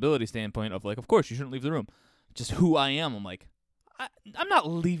responsibility standpoint of like, of course you shouldn't leave the room. Just who I am. I'm like, I'm not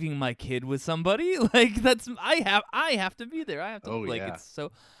leaving my kid with somebody. Like I have to be there. I have to it's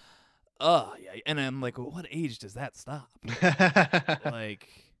so and I'm like, well, what age does that stop? Like,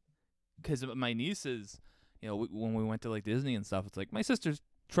 because my nieces, when we went to like Disney and stuff, it's like my sisters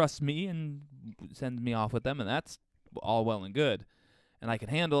trust me and send me off with them, and that's all well and good, and I can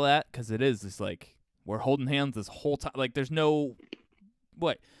handle that because it is just like we're holding hands this whole time. Like there's no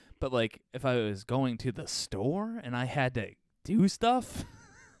what, but like if I was going to the store and I had to do stuff,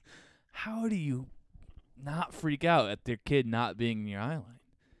 how do you not freak out at their kid not being in your eye line?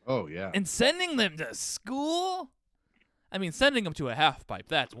 Oh yeah. And sending them to school? I mean, sending them to a half pipe,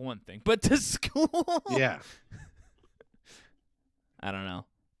 that's one thing, but to school? Yeah. I don't know.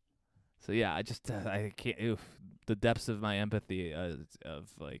 So yeah, I just I can't. The depths of my empathy of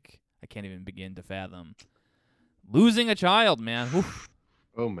like I can't even begin to fathom losing a child, man. Oof.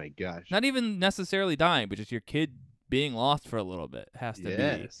 Oh my gosh. Not even necessarily dying, but just your kid being lost for a little bit has to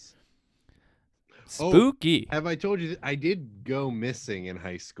be spooky. Have I told you I did go missing in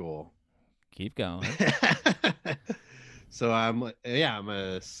high school? Keep going. So I'm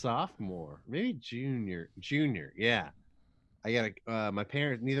a sophomore, maybe junior. Yeah. I got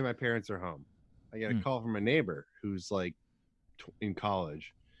neither of my parents are home. I got a call from a neighbor who's like in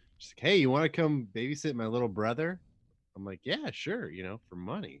college. She's like, "Hey, you want to come babysit my little brother?" I'm like, "Yeah, sure, for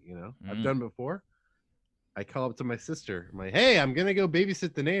money, I've done before." I call up to my sister. I'm like, "Hey, I'm going to go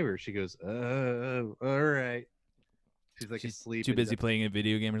babysit the neighbor." She goes, all right." She's like asleep. Too busy playing a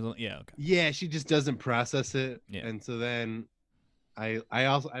video game or something. Yeah, okay. Yeah, she just doesn't process it. Yeah. And so then I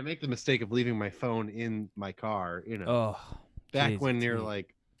make the mistake of leaving my phone in my car, Oh, back when you're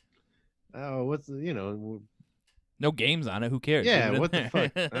like, oh, what's no games on it. Who cares? Yeah, what the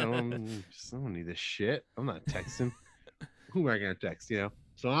fuck? I don't need this shit. I'm not texting. Who am I gonna text?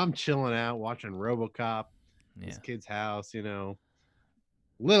 So I'm chilling out, watching RoboCop. This kid's house.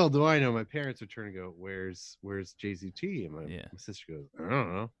 Little do I know, my parents are turning to go, "Where's JZT?" And my sister goes, "I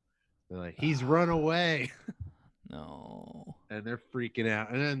don't know." They're like, "He's run away." No. And they're freaking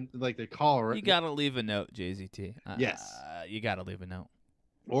out. And then like they call. You gotta leave a note, JZT. Yes. You gotta leave a note.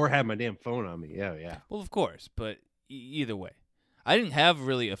 Or have my damn phone on me. Yeah. Well, of course, but either way, I didn't have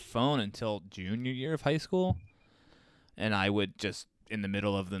really a phone until junior year of high school, and I would just in the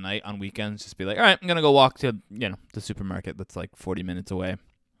middle of the night on weekends just be like, "All right, I'm gonna go walk to the supermarket that's like 40 minutes away."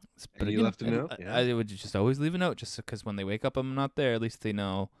 But you left a note. I would just always leave a note, just because when they wake up, I'm not there. At least they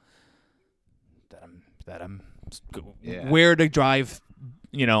know that I'm where to drive,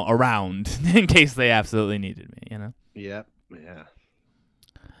 around in case they absolutely needed me. Yep. Yeah.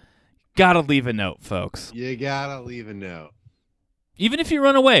 Gotta leave a note, folks. You gotta leave a note. Even if you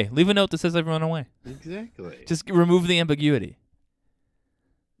run away, leave a note that says I've run away. Exactly. Just remove the ambiguity.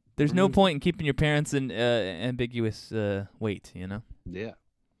 There's no point in keeping your parents in ambiguous wait, Yeah.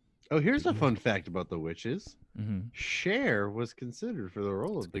 Oh, here's a fun fact about the witches. Mm-hmm. Cher was considered for the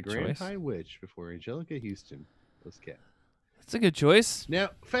role of the Grand choice. High Witch before Angelica Houston was cast. That's a good choice.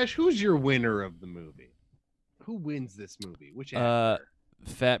 Now, Fesh, who's your winner of the movie? Who wins this movie? Which actor?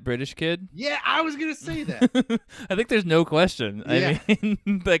 Fat British kid? Yeah, I was going to say that. I think there's no question. Yeah. I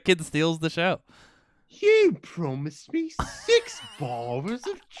mean, that kid steals the show. You promised me 6 bars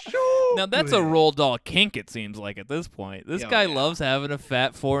of chocolate. Now, that's a roll doll kink, it seems like, at this point. This guy loves having a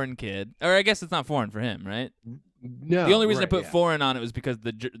fat foreign kid. Or I guess it's not foreign for him, right? No. The only reason I put foreign on it was because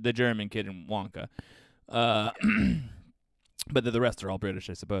the German kid in Wonka. But the rest are all British,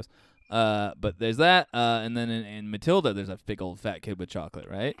 I suppose. But there's that. And then in Matilda, there's a big old fat kid with chocolate,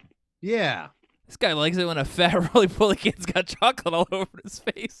 right? Yeah. This guy likes it when a fat roly-poly kid's got chocolate all over his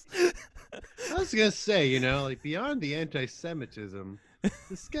face. I was going to say, like beyond the anti-Semitism,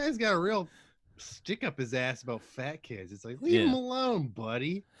 this guy's got a real stick up his ass about fat kids. It's like, leave him alone,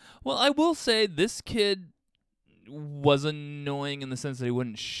 buddy. Well, I will say this kid was annoying in the sense that he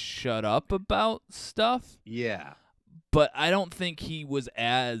wouldn't shut up about stuff. Yeah. But I don't think he was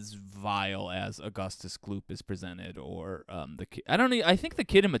as vile as Augustus Gloop is presented, or the kid. I think the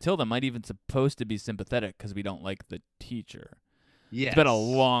kid in Matilda might even supposed to be sympathetic because we don't like the teacher. Yeah, it's been a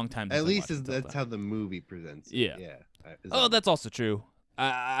long time. At least that's how the movie presents it. Yeah. Oh, that's also true.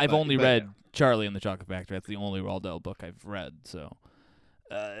 I've only read Charlie and the Chocolate Factory. That's the only Roald Dahl book I've read. So,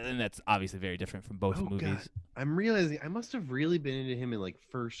 and that's obviously very different from both movies. God. I'm realizing I must have really been into him in like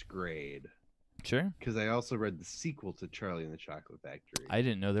first grade. Sure. Because I also read the sequel to Charlie and the Chocolate Factory. I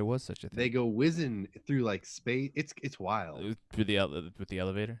didn't know there was such a thing. They go whizzing through like space. It's wild. With the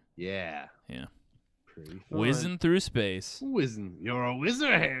elevator? Yeah. Yeah. Pretty fun. Whizzing through space. Whizzing. You're a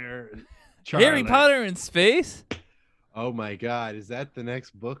wizard here. Harry Potter in space? Oh my God. Is that the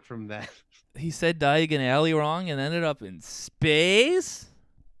next book from that? He said Diagon Alley wrong and ended up in space?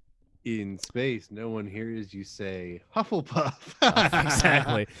 In space, no one hears you say Hufflepuff.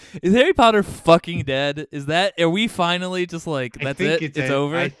 Exactly. Is Harry Potter fucking dead? Are we finally just like, that's it? It's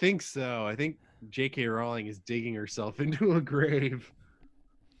over? I think so. I think J.K. Rowling is digging herself into a grave.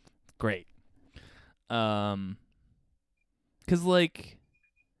 Great. Because, like,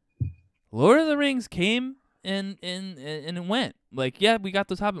 Lord of the Rings came and it went. Like, yeah, we got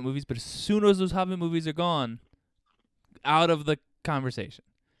those Hobbit movies, but as soon as those Hobbit movies are gone, out of the conversation.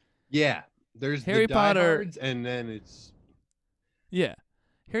 Yeah, there's Harry the Potter, diehards, and then it's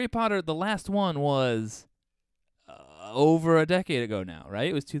Harry Potter. The last one was over a decade ago now, right?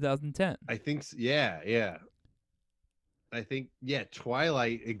 It was 2010. I think. Yeah. I think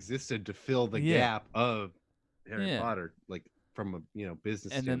Twilight existed to fill the gap of Harry Potter, like from a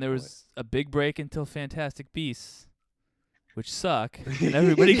business. And then there was a big break until Fantastic Beasts, which suck, and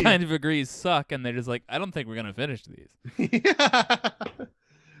everybody kind of agrees suck, and they're just like, I don't think we're gonna finish these.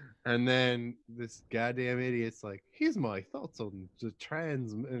 And then this goddamn idiot's like, here's my thoughts on the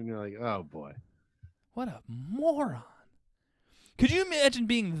trans, and you're like, oh boy, what a moron. Could you imagine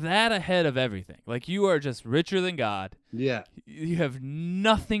being that ahead of everything? Like, you are just richer than God. Yeah. You have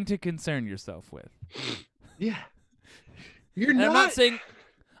nothing to concern yourself with. Yeah. You're And not. I'm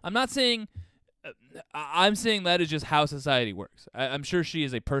not saying. I'm saying that is just how society works. I'm sure she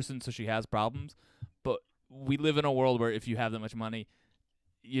is a person, so she has problems. But we live in a world where if you have that much money,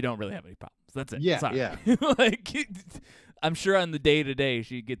 you don't really have any problems. That's it. Yeah, Sorry. yeah. Like, I'm sure on the day to day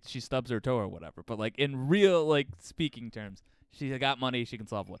she stubs her toe or whatever. But like in real like speaking terms, she got money. She can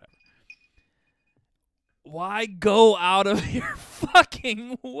solve whatever. Why go out of your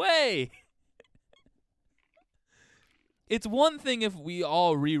fucking way? It's one thing if we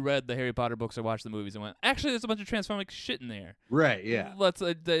all reread the Harry Potter books or watched the movies and went, actually, there's a bunch of transforming shit in there. Right, yeah. Let's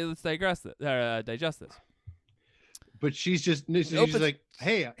digest this. But she's just like,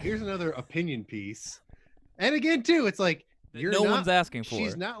 hey, here's another opinion piece. And again, too, it's like, no one's asking for.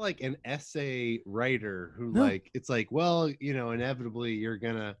 She's not like an essay writer who No. it's like, well, inevitably you're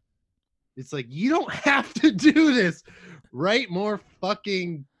gonna. It's like, you don't have to do this. Write more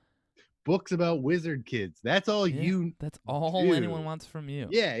fucking books about wizard kids. That's all That's all do. anyone wants from you.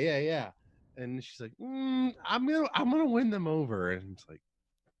 Yeah. And she's like, I'm gonna win them over. And it's like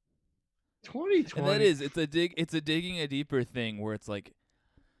 2020. And that is, it's a digging a deeper thing where it's like,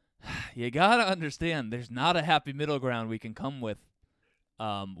 you gotta understand there's not a happy middle ground we can come with,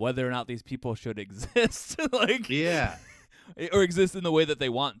 whether or not these people should exist. Like, yeah. Or exist in the way that they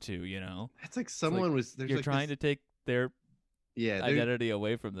want to, It's like someone was you're like trying to take their yeah identity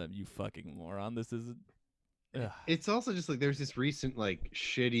away from them, you fucking moron. This isn't. It's also just like there's this recent like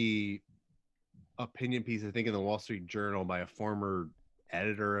shitty opinion piece, I think, in the Wall Street Journal by a former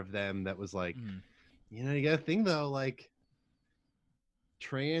editor of them that was like, you gotta think though, like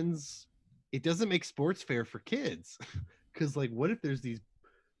trans, it doesn't make sports fair for kids. Because like, what if there's these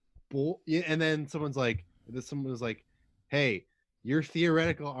and then someone was like, hey, your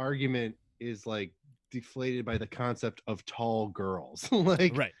theoretical argument is like deflated by the concept of tall girls.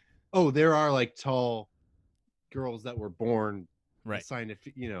 Like, right. Oh, there are like tall girls that were born right, assigned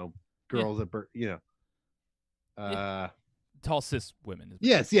to girls that tall cis women.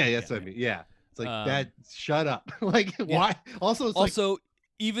 Yes, that's what I mean. Yeah, it's like that. Shut up. Like, why? Also, it's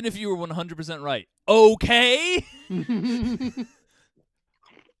even if you were 100% right, okay.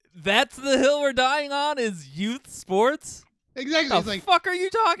 That's the hill we're dying on, is youth sports. Exactly. What the fuck are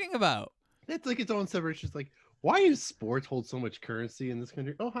you talking about? It's like its own separate. It's just like, why does sports hold so much currency in this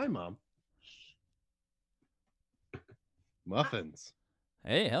country? Oh, hi, Mom. Muffins.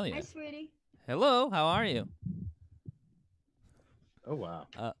 Hey, hell yeah. Hi, sweetie. Hello, how are you? Oh, wow.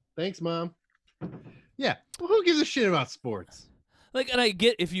 Thanks, Mom. Yeah. Well, who gives a shit about sports? Like, and I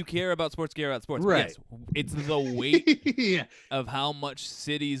get if you care about sports, care about sports. Right. Yes, it's the weight yeah. of how much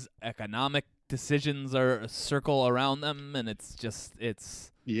cities' economic decisions are circle around them, and it's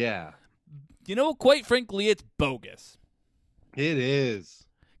yeah. Quite frankly, it's bogus. It is.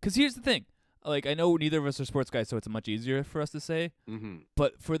 Because here's the thing. Like, I know neither of us are sports guys, so it's much easier for us to say. Mm-hmm.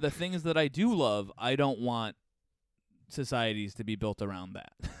 But for the things that I do love, I don't want societies to be built around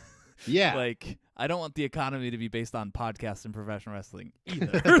that. Yeah. Like, I don't want the economy to be based on podcasts and professional wrestling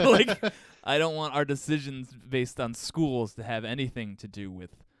either. Like, I don't want our decisions based on schools to have anything to do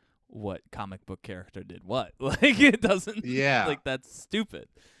with what comic book character did what. Like, it doesn't. Yeah. Like, that's stupid.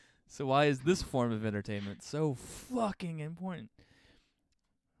 So why is this form of entertainment so fucking important?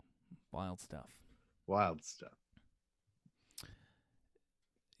 Wild stuff.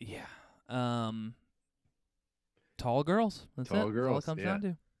 Yeah. Tall girls. That's all it comes down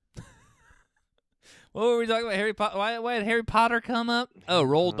to. What were we talking about? Harry Potter. Why did Harry Potter come up? Oh,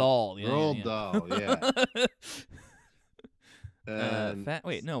 Roald Dahl. Yeah, Roald Dahl. Yeah.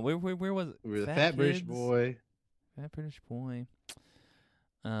 Wait, no. Where was it? We were the Fat British Boy. Fat British Boy.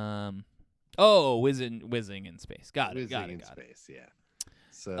 Oh, whizzing in space. Got it. Whizzing in space. Yeah.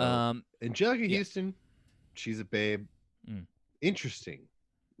 So, Anjelica Houston, she's a babe. Interesting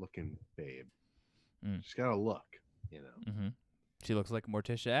looking babe. She's got a look, Mm-hmm. She looks like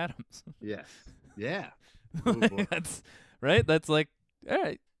Morticia Adams. Yes. Yeah. That's right. That's like, all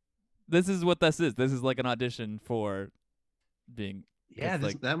right. This is what this is. This is like an audition for being. Yeah,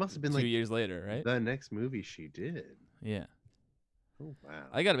 that must have been 2 years later, right? The next movie she did. Yeah. Oh wow.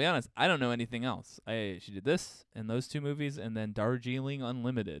 I gotta be honest. I don't know anything else. She did this and those 2 movies, and then Darjeeling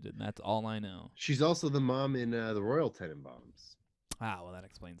Unlimited, and that's all I know. She's also the mom in the Royal Tenenbaums. Ah, well, that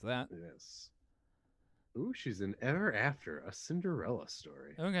explains that. Yes. Ooh, she's in Ever After, a Cinderella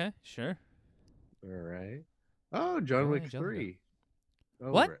story. Okay, sure. All right. Oh, John Wick 3.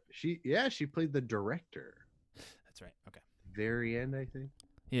 Oh, what? She played the director. That's right. Okay. Very end, I think.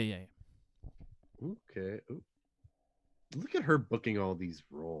 Yeah. Okay. Ooh. Look at her booking all these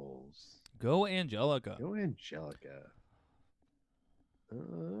roles. Go Angelica. Go Angelica.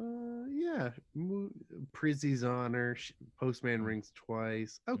 Yeah. Prizzy's on her. Postman Rings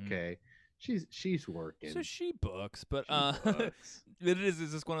twice. Okay. She's working. So she books, but books. it is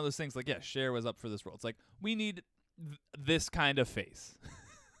just one of those things. Like, yeah, Cher was up for this role. It's like we need this kind of face.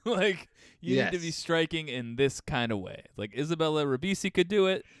 Like you need to be striking in this kind of way. Like Isabella Ribisi could do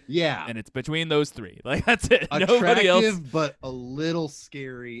it. Yeah, and it's between those three. Like that's it. Attractive, nobody else. But a little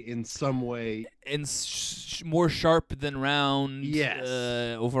scary in some way. And more sharp than round. Yes.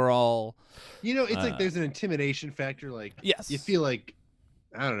 Overall, you know, it's like there's an intimidation factor. Like, yes, you feel like,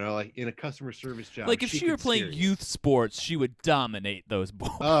 I don't know, like in a customer service job. Like if she were playing youth sports, she would dominate those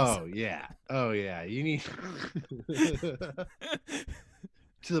boys. Oh yeah. You need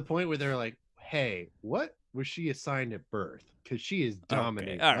to the point where they're like, "Hey, what was she assigned at birth? Because she is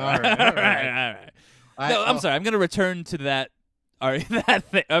dominating." Okay. All right. No, I'm sorry. I'm going to return to that. All right, that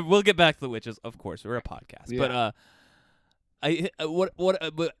thing. We'll get back to the witches, of course. We're a podcast, yeah. But what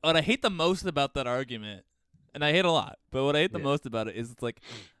I hate the most about that argument, and I hate a lot, but what I hate the most about it is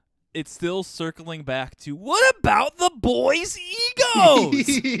it's still circling back to what about the boys' egos?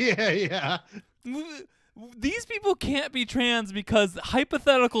 yeah. These people can't be trans because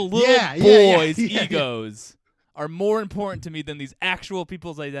hypothetical little boys' egos are more important to me than these actual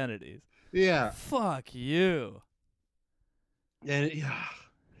people's identities. Yeah. Fuck you. And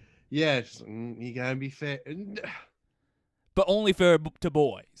just, you gotta be fair. But only fair to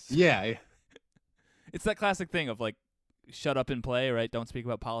boys. Yeah. It's that classic thing of like, shut up and play, right? Don't speak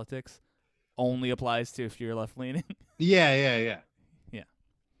about politics. Only applies to if you're left-leaning. Yeah.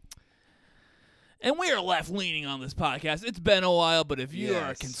 And we are left-leaning on this podcast. It's been a while, but if you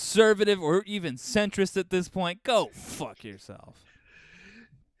are conservative or even centrist at this point, go fuck yourself.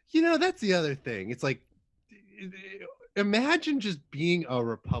 You know, that's the other thing. It's like, imagine just being a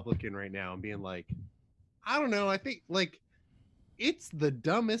Republican right now and being like, I don't know, I think, like, it's the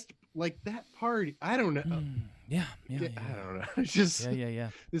dumbest, like, that party. I don't know. Yeah. I don't know. It's just, yeah.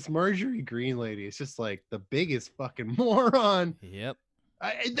 This Marjorie Green lady is just, like, the biggest fucking moron. Yep.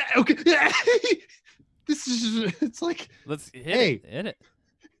 Okay. This is, it's like, let's hit it.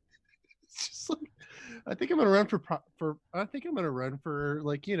 It's just like, I think I'm gonna run for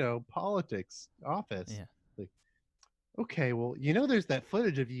like, you know, politics office. Yeah. Like, okay, well, you know, there's that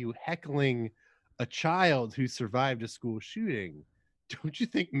footage of you heckling a child who survived a school shooting. Don't you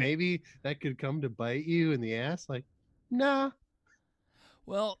think maybe that could come to bite you in the ass? Like, nah.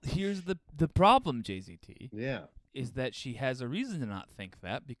 Well, here's the problem, JZT. Yeah. Is that she has a reason to not think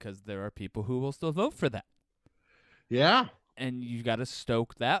that because there are people who will still vote for that. Yeah. And you got to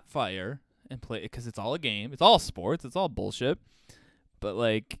stoke that fire and play it because it's all a game. It's all sports. It's all bullshit. But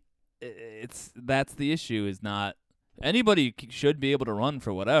like, that's the issue. Is not anybody should be able to run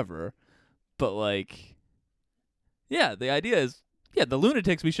for whatever. But like, yeah, the idea is, yeah, the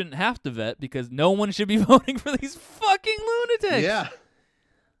lunatics we shouldn't have to vet because no one should be voting for these fucking lunatics.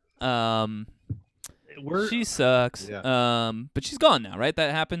 Yeah. She sucks. Yeah. But she's gone now, right?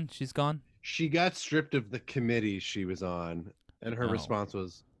 That happened. She's gone. She got stripped of the committee she was on, and her response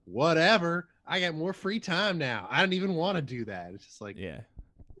was, "Whatever. I got more free time now. I don't even want to do that." It's just like, yeah,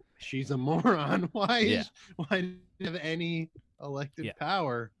 she's a moron. Why do you have any elected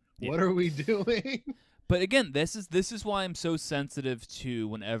power? Yeah. What are we doing? But again, this is why I'm so sensitive to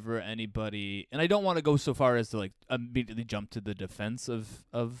whenever anybody, and I don't want to go so far as to like immediately jump to the defense of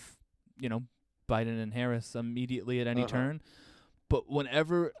you know, Biden and Harris immediately at any turn. But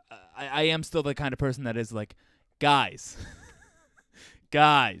whenever I am still the kind of person that is like, guys,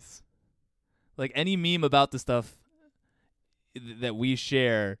 like any meme about the stuff that we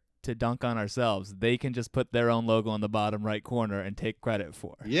share to dunk on ourselves, they can just put their own logo on the bottom right corner and take credit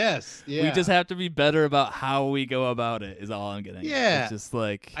for. Yes. Yeah. We just have to be better about how we go about it is all I'm getting. Yeah. It's just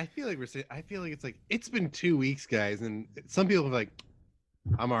like, I feel like it's like, it's been 2 weeks, guys. And some people are like,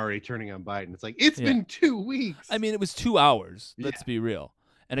 I'm already turning on Biden. It's like, it's been 2 weeks. I mean, it was 2 hours. Let's be real.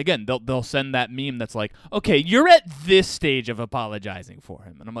 And again, they'll send that meme that's like, okay, you're at this stage of apologizing for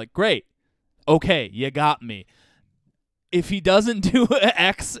him. And I'm like, great. Okay, you got me. If he doesn't do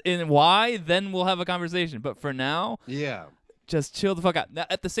X and Y, then we'll have a conversation. But for now, just chill the fuck out. Now,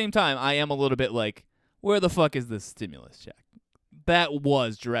 at the same time, I am a little bit like, where the fuck is this stimulus check? That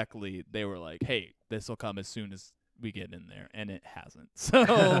was directly, they were like, hey, this will come as soon as we get in there, and it hasn't.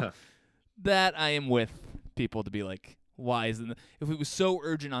 So that I am with people to be like, why isn't if it was so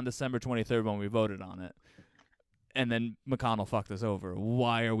urgent on December 23rd when we voted on it, and then McConnell fucked us over,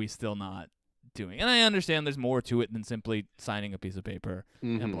 why are we still not doing. And I understand there's more to it than simply signing a piece of paper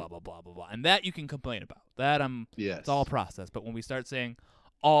and Mhm. blah, blah, blah, blah, blah. And that you can complain about. That Yes. it's all process. But when we start saying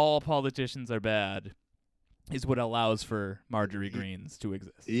all politicians are bad is what allows for Marjorie Greens to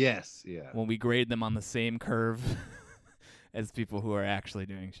exist. Yes, yeah. When we grade them on the same curve as people who are actually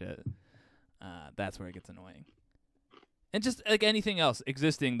doing shit, that's where it gets annoying. And just like anything else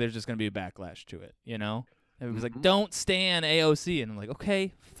existing, there's just going to be a backlash to it, you know? Everybody's like, don't stan AOC. And I'm like,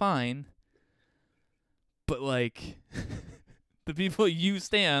 okay, fine. But, like, the people you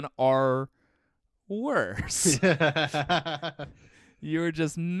stan are worse. You're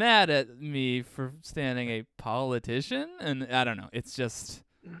just mad at me for standing a politician? And I don't know. It's just,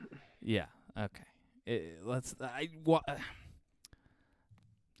 yeah, okay.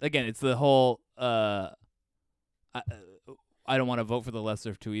 Again, it's the whole, I don't want to vote for the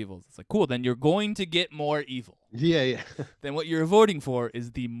lesser of two evils. It's like, cool, then you're going to get more evil. Yeah. Then what you're voting for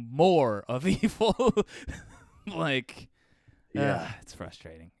is the more of evil. Like, it's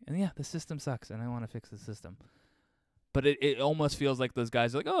frustrating. And yeah, the system sucks, and I want to fix the system. But it almost feels like those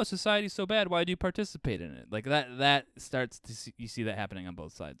guys are like, oh, society's so bad, why do you participate in it? Like that starts to you see that happening on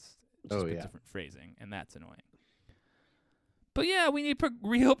both sides. Just with different phrasing, and that's annoying. But yeah, we need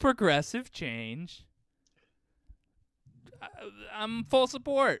real progressive change. I'm full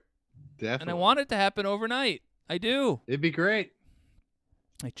support. Definitely. And I want it to happen overnight. I do. It'd be great.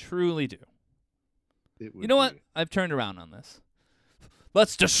 I truly do. You know what? I've turned around on this.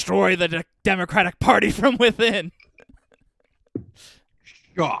 Let's destroy the Democratic Party from within.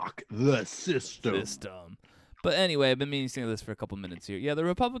 Shock the system. But anyway, I've been meaning to say this for a couple minutes here. Yeah, the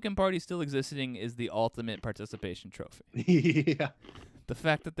Republican Party still existing is the ultimate participation trophy. Yeah. The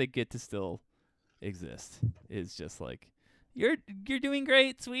fact that they get to still exist is just like, you're doing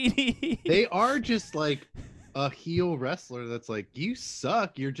great, sweetie. They are just like a heel wrestler that's like, you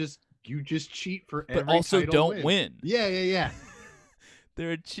suck. You just cheat for every but also title don't win. Yeah.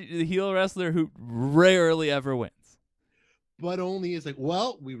 They're a heel wrestler who rarely ever wins. But only is like,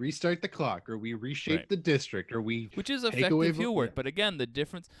 well, we restart the clock, or we reshape the district, or we which is take effective away heel work. But again, the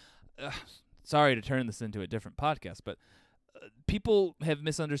difference. Sorry to turn this into a different podcast, but people have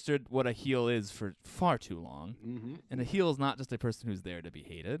misunderstood what a heel is for far too long. Mm-hmm. And a heel is not just a person who's there to be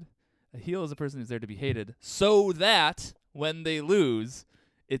hated. A heel is a person who's there to be hated so that when they lose,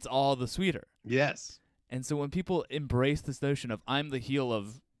 it's all the sweeter. Yes. And so when people embrace this notion of I'm the heel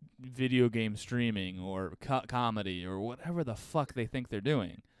of video game streaming or comedy or whatever the fuck they think they're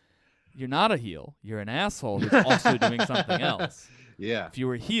doing, you're not a heel. You're an asshole who's also doing something else. Yeah. If you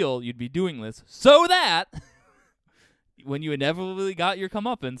were a heel, you'd be doing this so that when you inevitably got your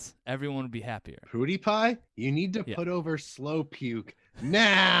comeuppance, everyone would be happier. PewDiePie, you need to put over Slow Puke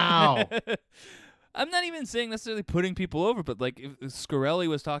now. I'm not even saying necessarily putting people over, but like if Scarelli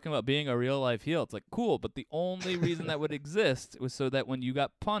was talking about being a real life heel, it's like cool, but the only reason that would exist was so that when you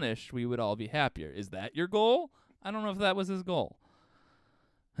got punished, we would all be happier. Is that your goal? I don't know if that was his goal.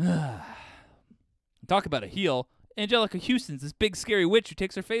 Talk about a heel. Angelica Houston's this big scary witch who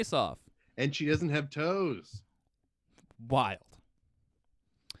takes her face off. And she doesn't have toes. Wild.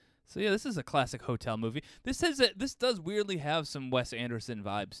 So yeah, this is a classic hotel movie. This does weirdly have some Wes Anderson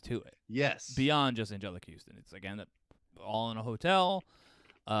vibes to it. Yes. Beyond just Angelica Houston. It's again all in a hotel.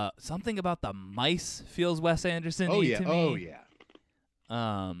 Something about the mice feels Wes Anderson to me. Oh yeah.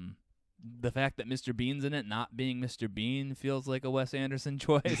 The fact that Mr. Bean's in it not being Mr. Bean feels like a Wes Anderson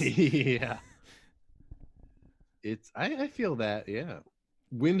choice. Yeah. I feel that, yeah.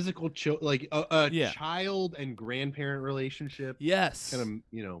 Whimsical child and grandparent relationship. Yes. Kind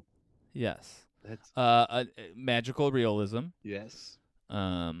of, Yes. That's magical realism. Yes.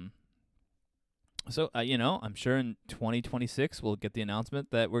 So I'm sure in 2026 we'll get the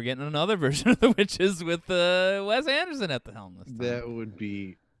announcement that we're getting another version of The Witches with Wes Anderson at the helm this time. That would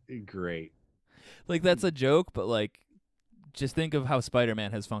be great. Like that's a joke, but like just think of how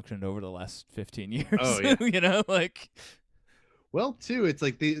Spider-Man has functioned over the last 15 years. Oh yeah. Well, too, it's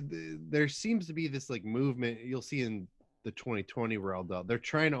like there seems to be this like movement you'll see in the 2020 world. They're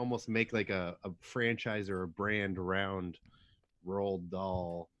trying to almost make like a franchise or a brand around Roald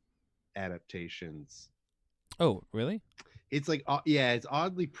Dahl adaptations. Oh, really? It's like it's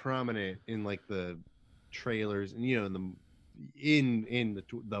oddly prominent in like the trailers and in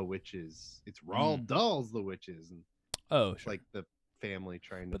the Witches. It's Roald Dahl's The Witches, and it's like the family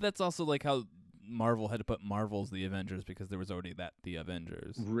trying to. But that's also like how Marvel had to put Marvel's The Avengers because there was already The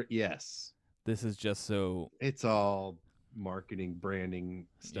Avengers. Yes. This is just so. It's all marketing, branding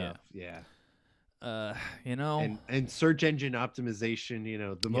stuff. Yeah. And search engine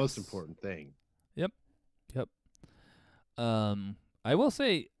optimization, the most important thing. Yep. I will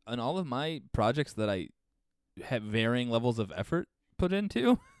say on all of my projects that I have varying levels of effort put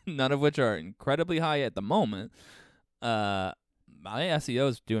into, none of which are incredibly high at the moment, my SEO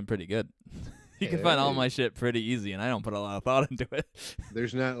is doing pretty good. You can find all my shit pretty easy, and I don't put a lot of thought into it.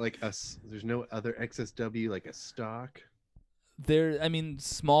 There's not like there's no other XSW like a stock. I mean,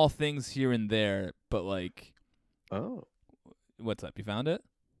 small things here and there, but like, oh, what's up? You found it?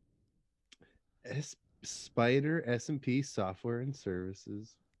 Spider S&P Software and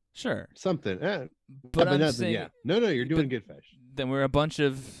Services. Sure. Something. But I'm saying, yeah. No, you're doing good, Fesh. Then we're a bunch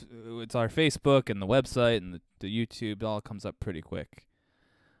of, it's our Facebook and the website and the YouTube. It all comes up pretty quick.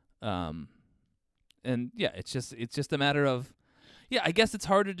 And yeah, it's just a matter of, yeah, I guess it's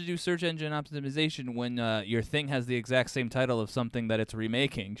harder to do search engine optimization when your thing has the exact same title of something that it's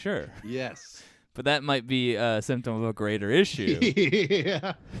remaking. Sure. Yes. But that might be a symptom of a greater issue.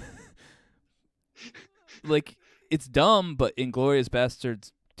 Yeah. Like, it's dumb, but Inglourious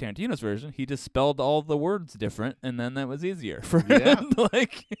Bastards, Tarantino's version, he just spelled all the words different, and then that was easier for him.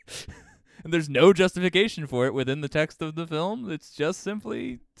 Like, and there's no justification for it within the text of the film. It's just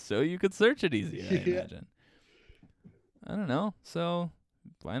simply so you could search it easier, I imagine. I don't know. So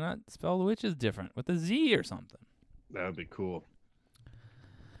why not spell the witches different with a Z or something? That would be cool.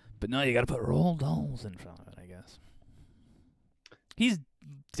 But no, you got to put Roald Dahl in front of it, I guess. He's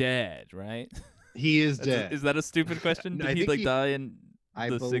dead, right? He is dead. Is that a stupid question? Did he die in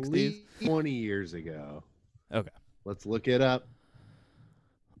the 60s? 20 years ago. Okay. Let's look it up.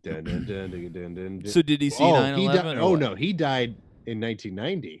 Dun, dun, dun, dun, dun, dun, dun. So did he see 9/11? Oh, no. He died in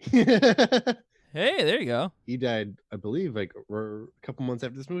 1990. Hey, there you go. He died, I believe, like a couple months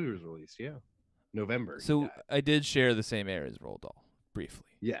after this movie was released. Yeah. November. So I did share the same air as Roald Dahl, briefly.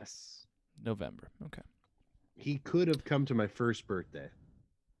 Yes. November. Okay. He could have come to my first birthday.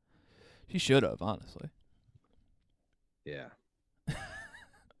 He should have, honestly. Yeah.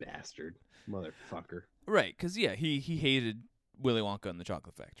 Bastard. Motherfucker. Right, because, yeah, he hated Willy Wonka and the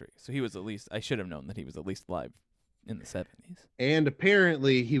Chocolate Factory. So he was at least, I should have known that he was at least alive in the 70s. And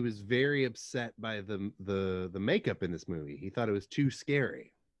apparently he was very upset by the makeup in this movie. He thought it was too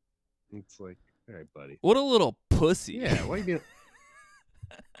scary. It's like, all right, buddy. What a little pussy. Yeah, why you being...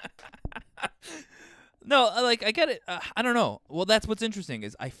 No, like, I get it. I don't know. Well, that's what's interesting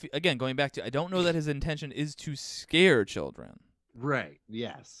is, again, going back to, I don't know that his intention is to scare children. Right,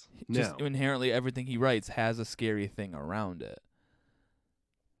 yes. Just no. Inherently, everything he writes has a scary thing around it.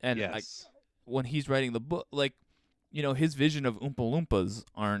 And yes. When he's writing the book, like, you know, his vision of Oompa Loompas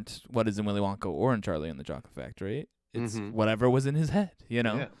aren't what is in Willy Wonka or in Charlie and the Chocolate Factory. It's whatever was in his head, you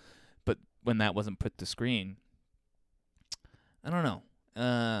know? Yeah. But when that wasn't put to screen, I don't know.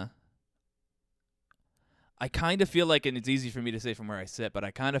 I kind of feel like, and it's easy for me to say from where I sit, but I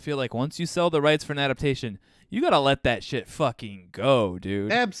kind of feel like once you sell the rights for an adaptation, you gotta let that shit fucking go,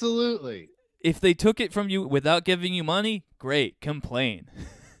 dude. Absolutely. If they took it from you without giving you money, great, complain.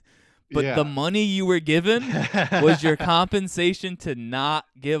 But the money you were given was your compensation to not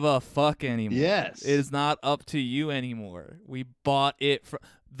give a fuck anymore. Yes. It is not up to you anymore. We bought it from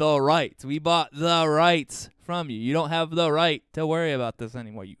the rights. We bought the rights from you. You don't have the right to worry about this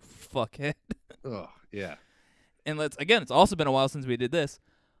anymore, you fuckhead. Oh, yeah. And it's also been a while since we did this.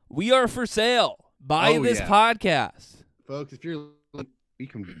 We are for sale. Buy this podcast. Folks, if you're,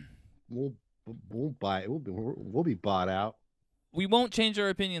 we'll buy it. We'll be bought out. We won't change our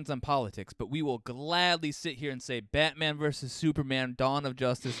opinions on politics, but we will gladly sit here and say Batman vs. Superman Dawn of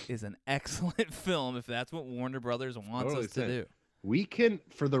Justice is an excellent film if that's what Warner Brothers wants us to do. We can,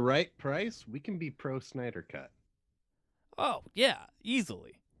 for the right price, we can be pro Snyder Cut. Oh, yeah,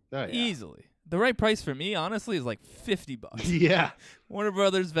 easily. Oh, yeah. Easily. The right price for me, honestly, is like $50. Yeah. Warner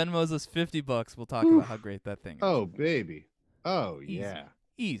Brothers Venmos us $50. We'll talk about how great that thing is. Oh, baby. Oh, Easy. yeah.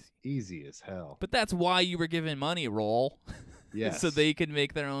 Easy as hell. But that's why you were given money, Roll. Yes. So they could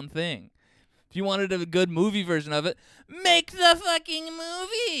make their own thing. If you wanted a good movie version of it, make the fucking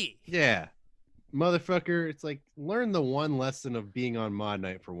movie. Yeah. Motherfucker, it's like, learn the one lesson of being on Mod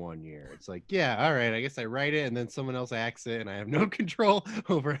Night for 1 year. It's like, yeah, all right, I guess I write it and then someone else acts it and I have no control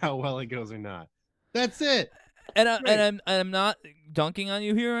over how well it goes or not. That's it. And I'm not dunking on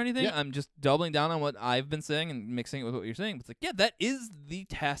you here or anything. Yeah. I'm just doubling down on what I've been saying and mixing it with what you're saying. It's like, yeah, that is the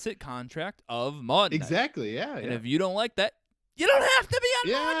tacit contract of Mod Night. Exactly, yeah. And if you don't like that, you don't have to be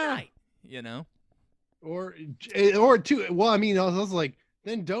on Mod Night, you know? Or two. Well, I mean, I was like,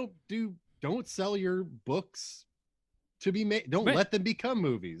 then don't sell your books to be made. Don't let them become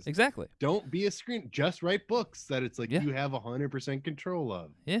movies. Exactly. Don't be a screen. Just write books that it's like you have 100% control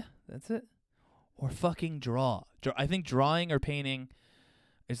of. Yeah, that's it. Or fucking draw. I think drawing or painting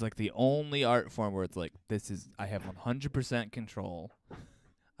is like the only art form where it's like, I have 100% control.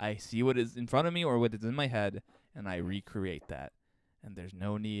 I see what is in front of me or what is in my head, and I recreate that. And there's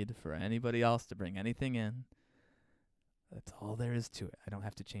no need for anybody else to bring anything in. That's all there is to it. I don't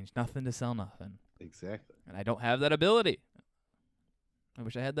have to change nothing to sell nothing. Exactly. And I don't have that ability. I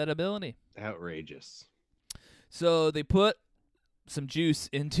wish I had that ability. Outrageous. So they put some juice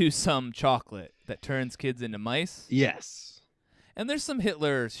into some chocolate that turns kids into mice. Yes. And there's some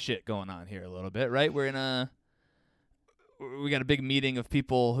Hitler shit going on here a little bit, right? We got a big meeting of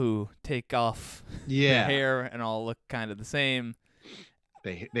people who take off their hair and all look kind of the same.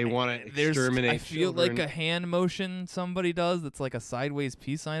 They want to exterminate I feel children. like a hand motion somebody does that's like a sideways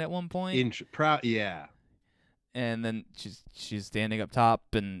peace sign at one point. Yeah. And then she's standing up top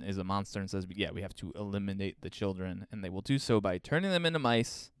and is a monster and says, yeah, we have to eliminate the children. And they will do so by turning them into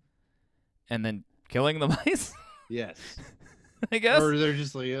mice and then killing the mice. Yes. I guess. Or they're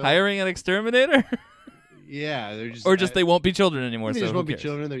just like... hiring an exterminator? Yeah. They're just... Or just they won't be children anymore. They so just who won't be cares?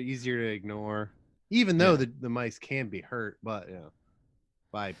 children. They're easier to ignore. Even though the mice can be hurt, but,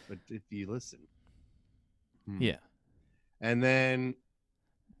 but if you listen. Yeah. And then...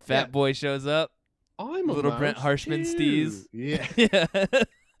 Fat boy shows up. I'm a little Brent mouse Harshman too. steez. Yeah.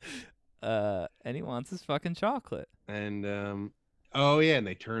 Yeah. And he wants his fucking chocolate. And and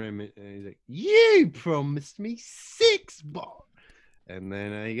they turn him and he's like, "You promised me 6 ball." And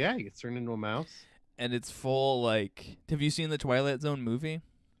then he gets turned into a mouse. And it's full like, have you seen the Twilight Zone movie?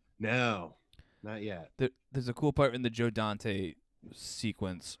 No, not yet. There's a cool part in the Joe Dante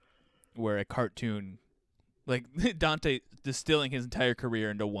sequence where a cartoon, like Dante distilling his entire career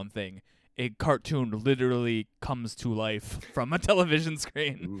into one thing. A cartoon literally comes to life from a television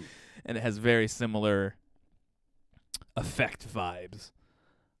screen. Ooh. And it has very similar effect vibes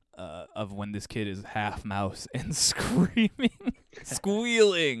of when this kid is half mouse and screaming,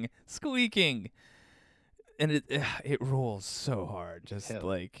 squealing, squeaking. And it rolls so hard. Just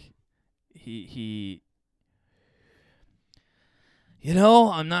like he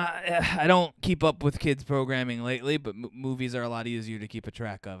I don't keep up with kids programming lately, but movies are a lot easier to keep a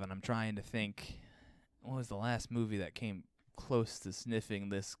track of. And I'm trying to think, what was the last movie that came close to sniffing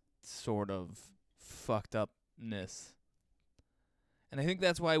this sort of fucked upness? And I think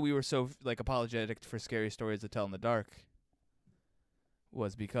that's why we were so apologetic for Scary Stories to Tell in the Dark,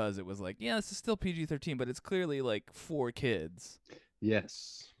 was because it was like, yeah, this is still PG-13, but it's clearly like for kids.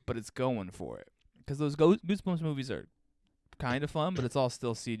 Yes. But it's going for it. Because those Goosebumps movies are kind of fun, but it's all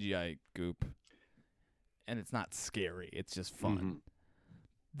still CGI goop. And it's not scary. It's just fun. Mm-hmm.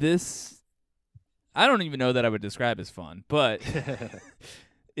 This, I don't even know that I would describe as fun, but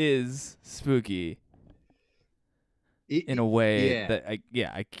is spooky in a way that I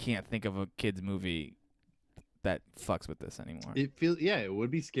can't think of a kid's movie that fucks with this anymore. It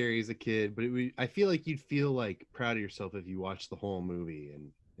would be scary as a kid, but I feel like you'd feel like proud of yourself if you watched the whole movie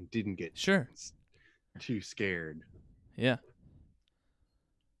and didn't get too scared. Yeah.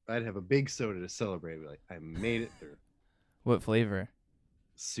 I'd have a big soda to celebrate. Be like, I made it through. What flavor?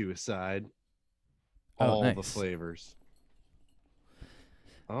 Suicide. Oh, all nice. the flavors.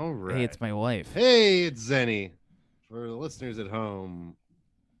 All right. Hey, it's my wife. Hey, it's Zenny. For the listeners at home,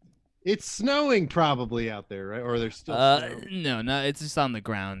 it's snowing probably out there, right? Or there's still snow? No, it's just on the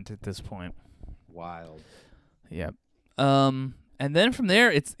ground at this point. Wild. Yep. And then from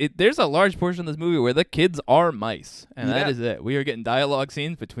there, there's a large portion of this movie where the kids are mice, and that is it. We are getting dialogue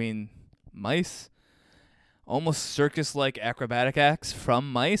scenes between mice, almost circus-like acrobatic acts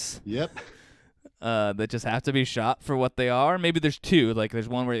from mice. Yep. That just have to be shot for what they are. Maybe there's 2. Like there's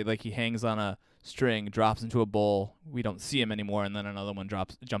one where he hangs on a string, drops into a bowl. We don't see him anymore, and then another one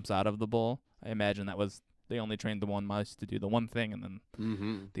jumps out of the bowl. I imagine that was they only trained the one mouse to do the one thing, and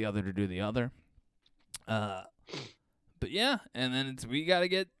then the other to do the other. But yeah, and then we gotta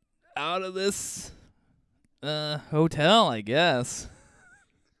get out of this hotel, I guess.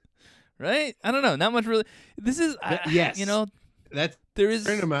 Right? I don't know. Not much really. This is yes. There is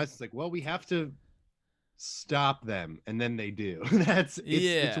friend of us. It's like, well, we have to stop them, and then they do. It's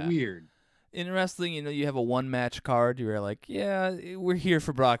weird. In wrestling, you have a 1-match card. You're like, yeah, we're here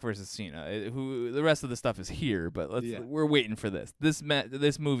for Brock versus Cena. Who the rest of the stuff is here, but we're waiting for this. This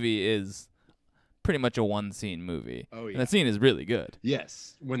movie is pretty much a 1-scene movie. Oh yeah, and that scene is really good.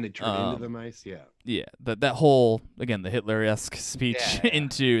 Yes, when they turn into the mice. Yeah. Yeah, that whole the Hitler-esque speech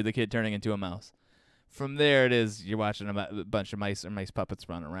into the kid turning into a mouse. From there, it is you're watching a bunch of mice or mice puppets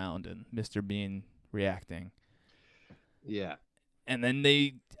run around and Mr. Bean reacting. Yeah. And then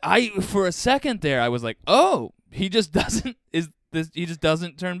for a second there, I was like, oh, he just doesn't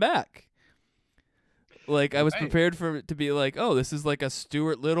turn back. Like I was prepared for it to be like, oh, this is like a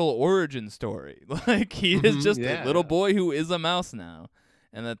Stuart Little origin story. Like he is just a little boy who is a mouse now,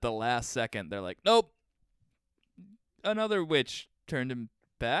 and at the last second they're like, nope, another witch turned him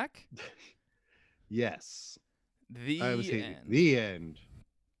back. Yes. The end. The end.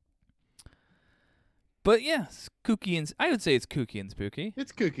 But yeah, kooky and I would say it's kooky and spooky.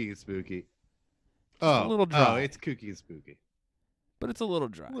 It's kooky and spooky. Just a little dry. Oh, it's kooky and spooky. But it's a little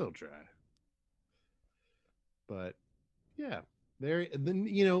dry. A little dry. But yeah,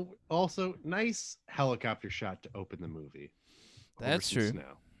 then also nice helicopter shot to open the movie. That's true.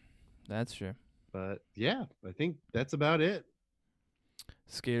 That's true. But yeah, I think that's about it.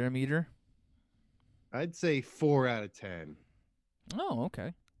 Scare meter? I'd say 4 out of 10. Oh,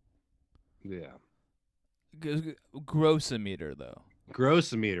 okay. Yeah. Grossometer though.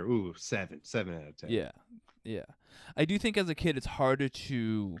 Grossometer, ooh, 7 out of 10. Yeah. I do think as a kid it's harder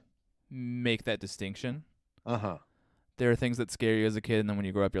to make that distinction. There are things that scare you as a kid, and then when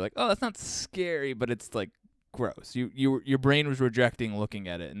you grow up, you're like, oh, that's not scary, but it's like gross. Your brain was rejecting looking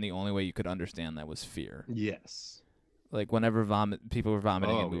at it, and the only way you could understand that was fear. Yes. Like whenever people were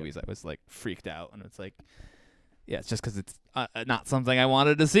vomiting in movies, I was like freaked out, and it's like, yeah, it's just because it's not something I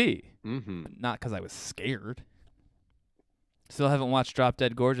wanted to see, not because I was scared. Still haven't watched Drop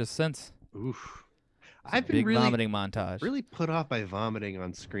Dead Gorgeous since. Oof. I've been big vomiting montage. Really put off by vomiting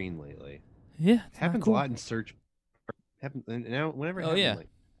on screen lately. Yeah, it happens cool. a lot in search. Now whenever it happens, like,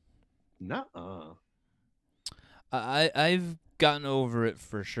 nuh-uh. I've gotten over it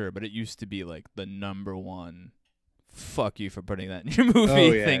for sure, but it used to be like the number one fuck you for putting that in your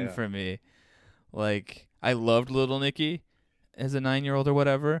movie thing for me. Like, I loved Little Nicky as a 9-year-old or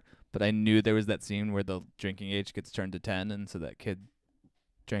whatever, but I knew there was that scene where the drinking age gets turned to 10, and so that kid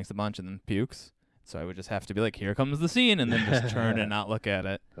drinks a bunch and then pukes. So I would just have to be like, here comes the scene, and then just turn and not look at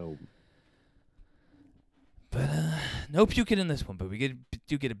it. Oh. But no puking in this one, but we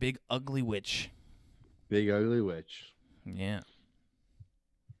do get a big ugly witch. Big ugly witch. Yeah.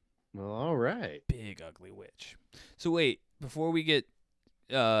 Well, all right. Big ugly witch. So wait, before we get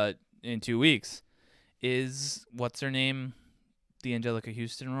in 2 weeks, is what's her name the Angelica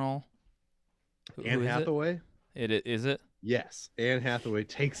Houston role? Anne Hathaway? Is it? Yes. Anne Hathaway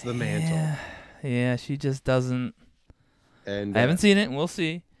takes the mantle. Yeah, she just doesn't. And I haven't seen it, and we'll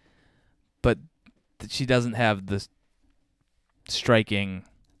see. But she doesn't have the striking,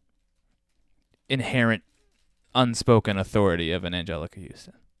 inherent, unspoken authority of an Angelica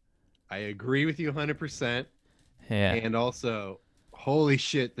Houston. I agree with you 100%. Yeah. And also, holy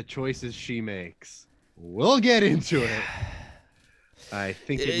shit, the choices she makes. We'll get into it. I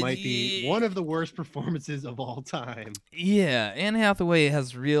think it might be one of the worst performances of all time. Yeah, Anne Hathaway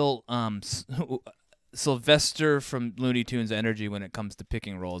has real Sylvester from Looney Tunes energy when it comes to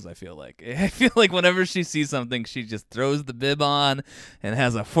picking roles, I feel like. I feel like whenever she sees something, she just throws the bib on and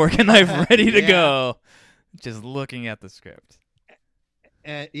has a fork and knife ready to go, just looking at the script.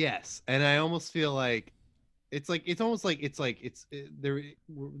 Yes, and I almost feel like there was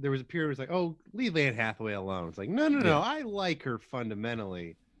a period where it's like, oh, leave Anne Hathaway alone. It's like, no, I like her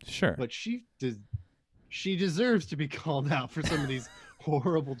fundamentally. Sure. But she deserves to be called out for some of these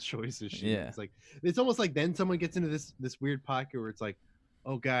horrible choices she makes. Like, it's almost like then someone gets into this weird pocket where it's like,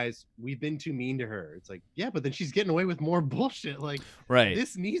 oh guys, we've been too mean to her. It's like, yeah, but then she's getting away with more bullshit. Like,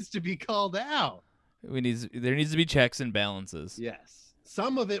 this needs to be called out. There needs to be checks and balances. Yes.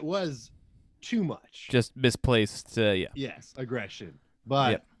 Some of it was too much. Just misplaced, Yes, aggression.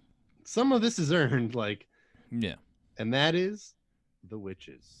 But some of this is earned, like, and that is The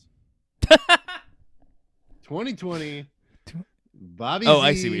Witches. 2020. Bobby Z.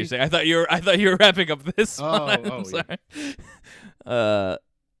 I see what you're saying. I thought you were wrapping up this one. I'm sorry.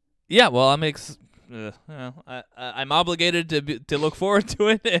 Yeah. Well, I'm obligated to look forward to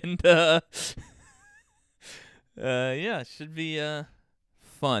it, and it should be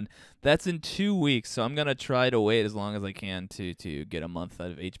fun. That's in 2 weeks, so I'm gonna try to wait as long as I can to get a month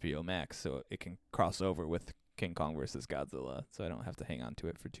out of HBO Max, so it can cross over with King Kong vs. Godzilla, so I don't have to hang on to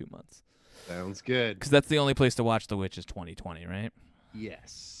it for 2 months. Sounds good. Because that's the only place to watch The Witch is 2020, right?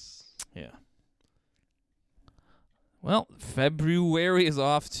 Yes. Yeah. Well, February is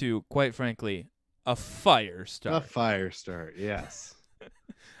off to, quite frankly, a fire start. A fire start, yes.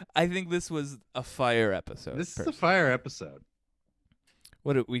 I think this was a fire episode. This is a fire episode.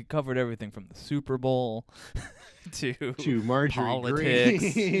 We covered everything from the Super Bowl to Marjorie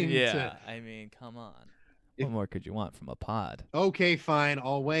politics. Green. Yeah, I mean, come on. What more could you want from a pod? Okay, fine.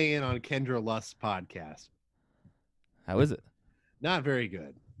 I'll weigh in on Kendra Lust's podcast. How is it? Not very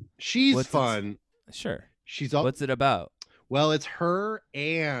good. She's fun. Sure. What's it about? Well, it's her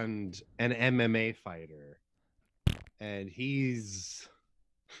and an MMA fighter. And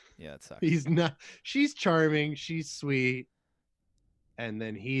that sucks. She's charming. She's sweet. and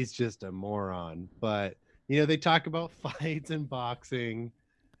then he's just a moron. But you know, they talk about fights and boxing,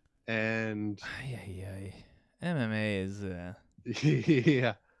 and MMA is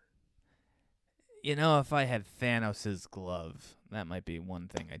yeah. You know, if I had Thanos' glove, that might be one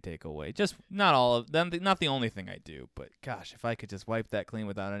thing I take away. Just not all of them, not the only thing I do, but gosh, if I could just wipe that clean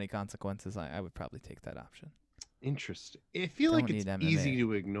without any consequences, I would probably take that option. Interesting. I feel like it's easy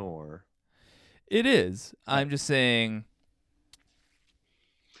to ignore. It is. I'm just saying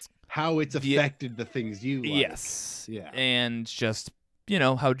how it's affected the things you like. Yes. Yeah. And just, you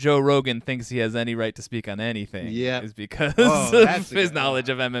know, how Joe Rogan thinks he has any right to speak on anything is because of his knowledge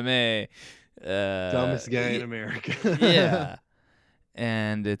of MMA. Dumbest guy in America. Yeah.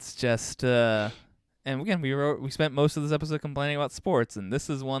 And it's just and again, we spent most of this episode complaining about sports, and this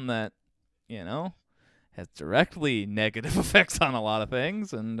is one that, you know, has directly negative effects on a lot of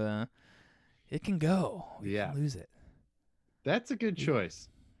things, and it can go. You can lose it. That's a good choice.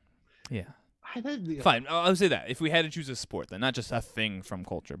 Yeah. Fine. I'll say that. If we had to choose a sport, then not just a thing from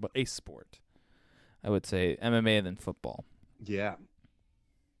culture, but a sport, I would say MMA and then football. Yeah.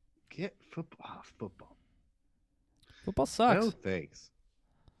 Get football. Football. Football sucks. No thanks.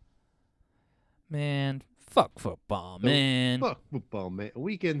 Man, fuck football, man. Fuck football, man.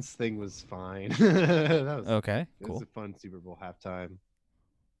 Weekend's thing was fine. That was okay. It cool. was a fun Super Bowl halftime.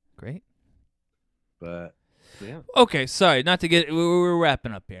 Great. But yeah. Okay, sorry, not to get we're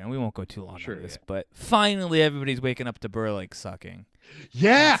wrapping up here, and we won't go too long on this. But finally, everybody's waking up to Burr like sucking.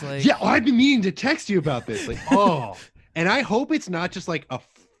 Yeah, I've been meaning to text you about this. Like, and I hope it's not just like a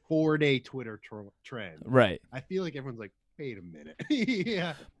 4-day Twitter trend. Right. I feel like everyone's like, wait a minute.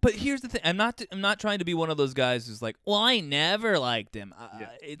 Yeah. But here's the thing: I'm not trying to be one of those guys who's like, well, I never liked him.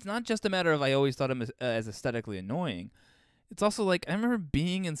 It's not just a matter of I always thought him as aesthetically annoying. It's also like I remember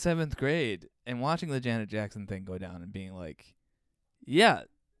being in 7th grade and watching the Janet Jackson thing go down and being like, yeah,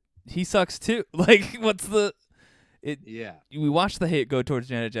 he sucks too. Like, what's the Yeah. We watched the hate go towards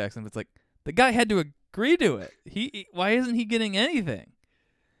Janet Jackson, but it's like the guy had to agree to it. Why isn't he getting anything?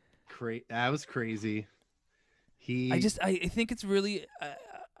 That was crazy. I think it's really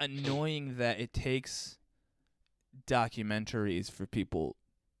annoying that it takes documentaries for people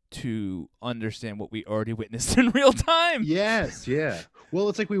to understand what we already witnessed in real time. Yes, yeah. Well,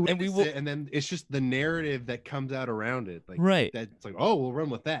 it's like we witnessed it, and then it's just the narrative that comes out around it. Like, right. That's like, oh, we'll run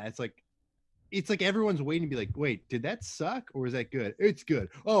with that. It's like everyone's waiting to be like, wait, did that suck or is that good? It's good.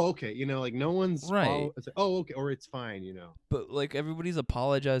 Oh, okay. You know, like no one's right. It's like, oh, okay, or it's fine. You know. But like everybody's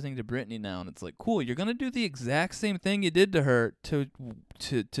apologizing to Britney now, and it's like, cool. You're gonna do the exact same thing you did to her to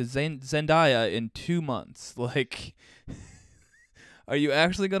Zendaya in 2 months. Like, are you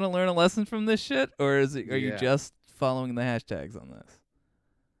actually gonna learn a lesson from this shit, or are you just following the hashtags on this?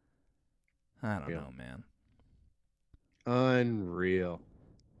 I don't know, man. Unreal.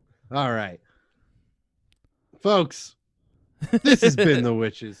 All right. Folks, this has been The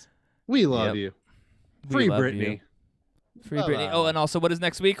Witches. We love you. Free Britney. Free Britney. Oh, and also, what is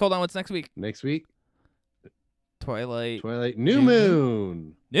next week? Hold on, what's next week? Next week? Twilight. New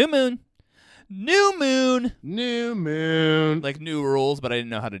Moon. New Moon. New Moon. New Moon. Like new rules, but I didn't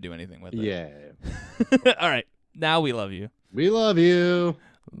know how to do anything with it. Yeah. All right. Now we love you. We love you.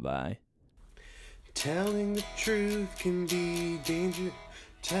 Bye. Telling the truth can be dangerous.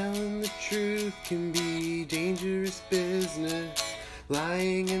 Telling the truth can be dangerous business.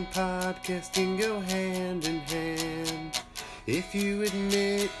 Lying and podcasting go hand in hand. If you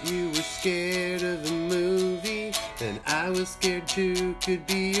admit you were scared of a movie, then I was scared too could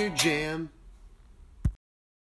be your jam.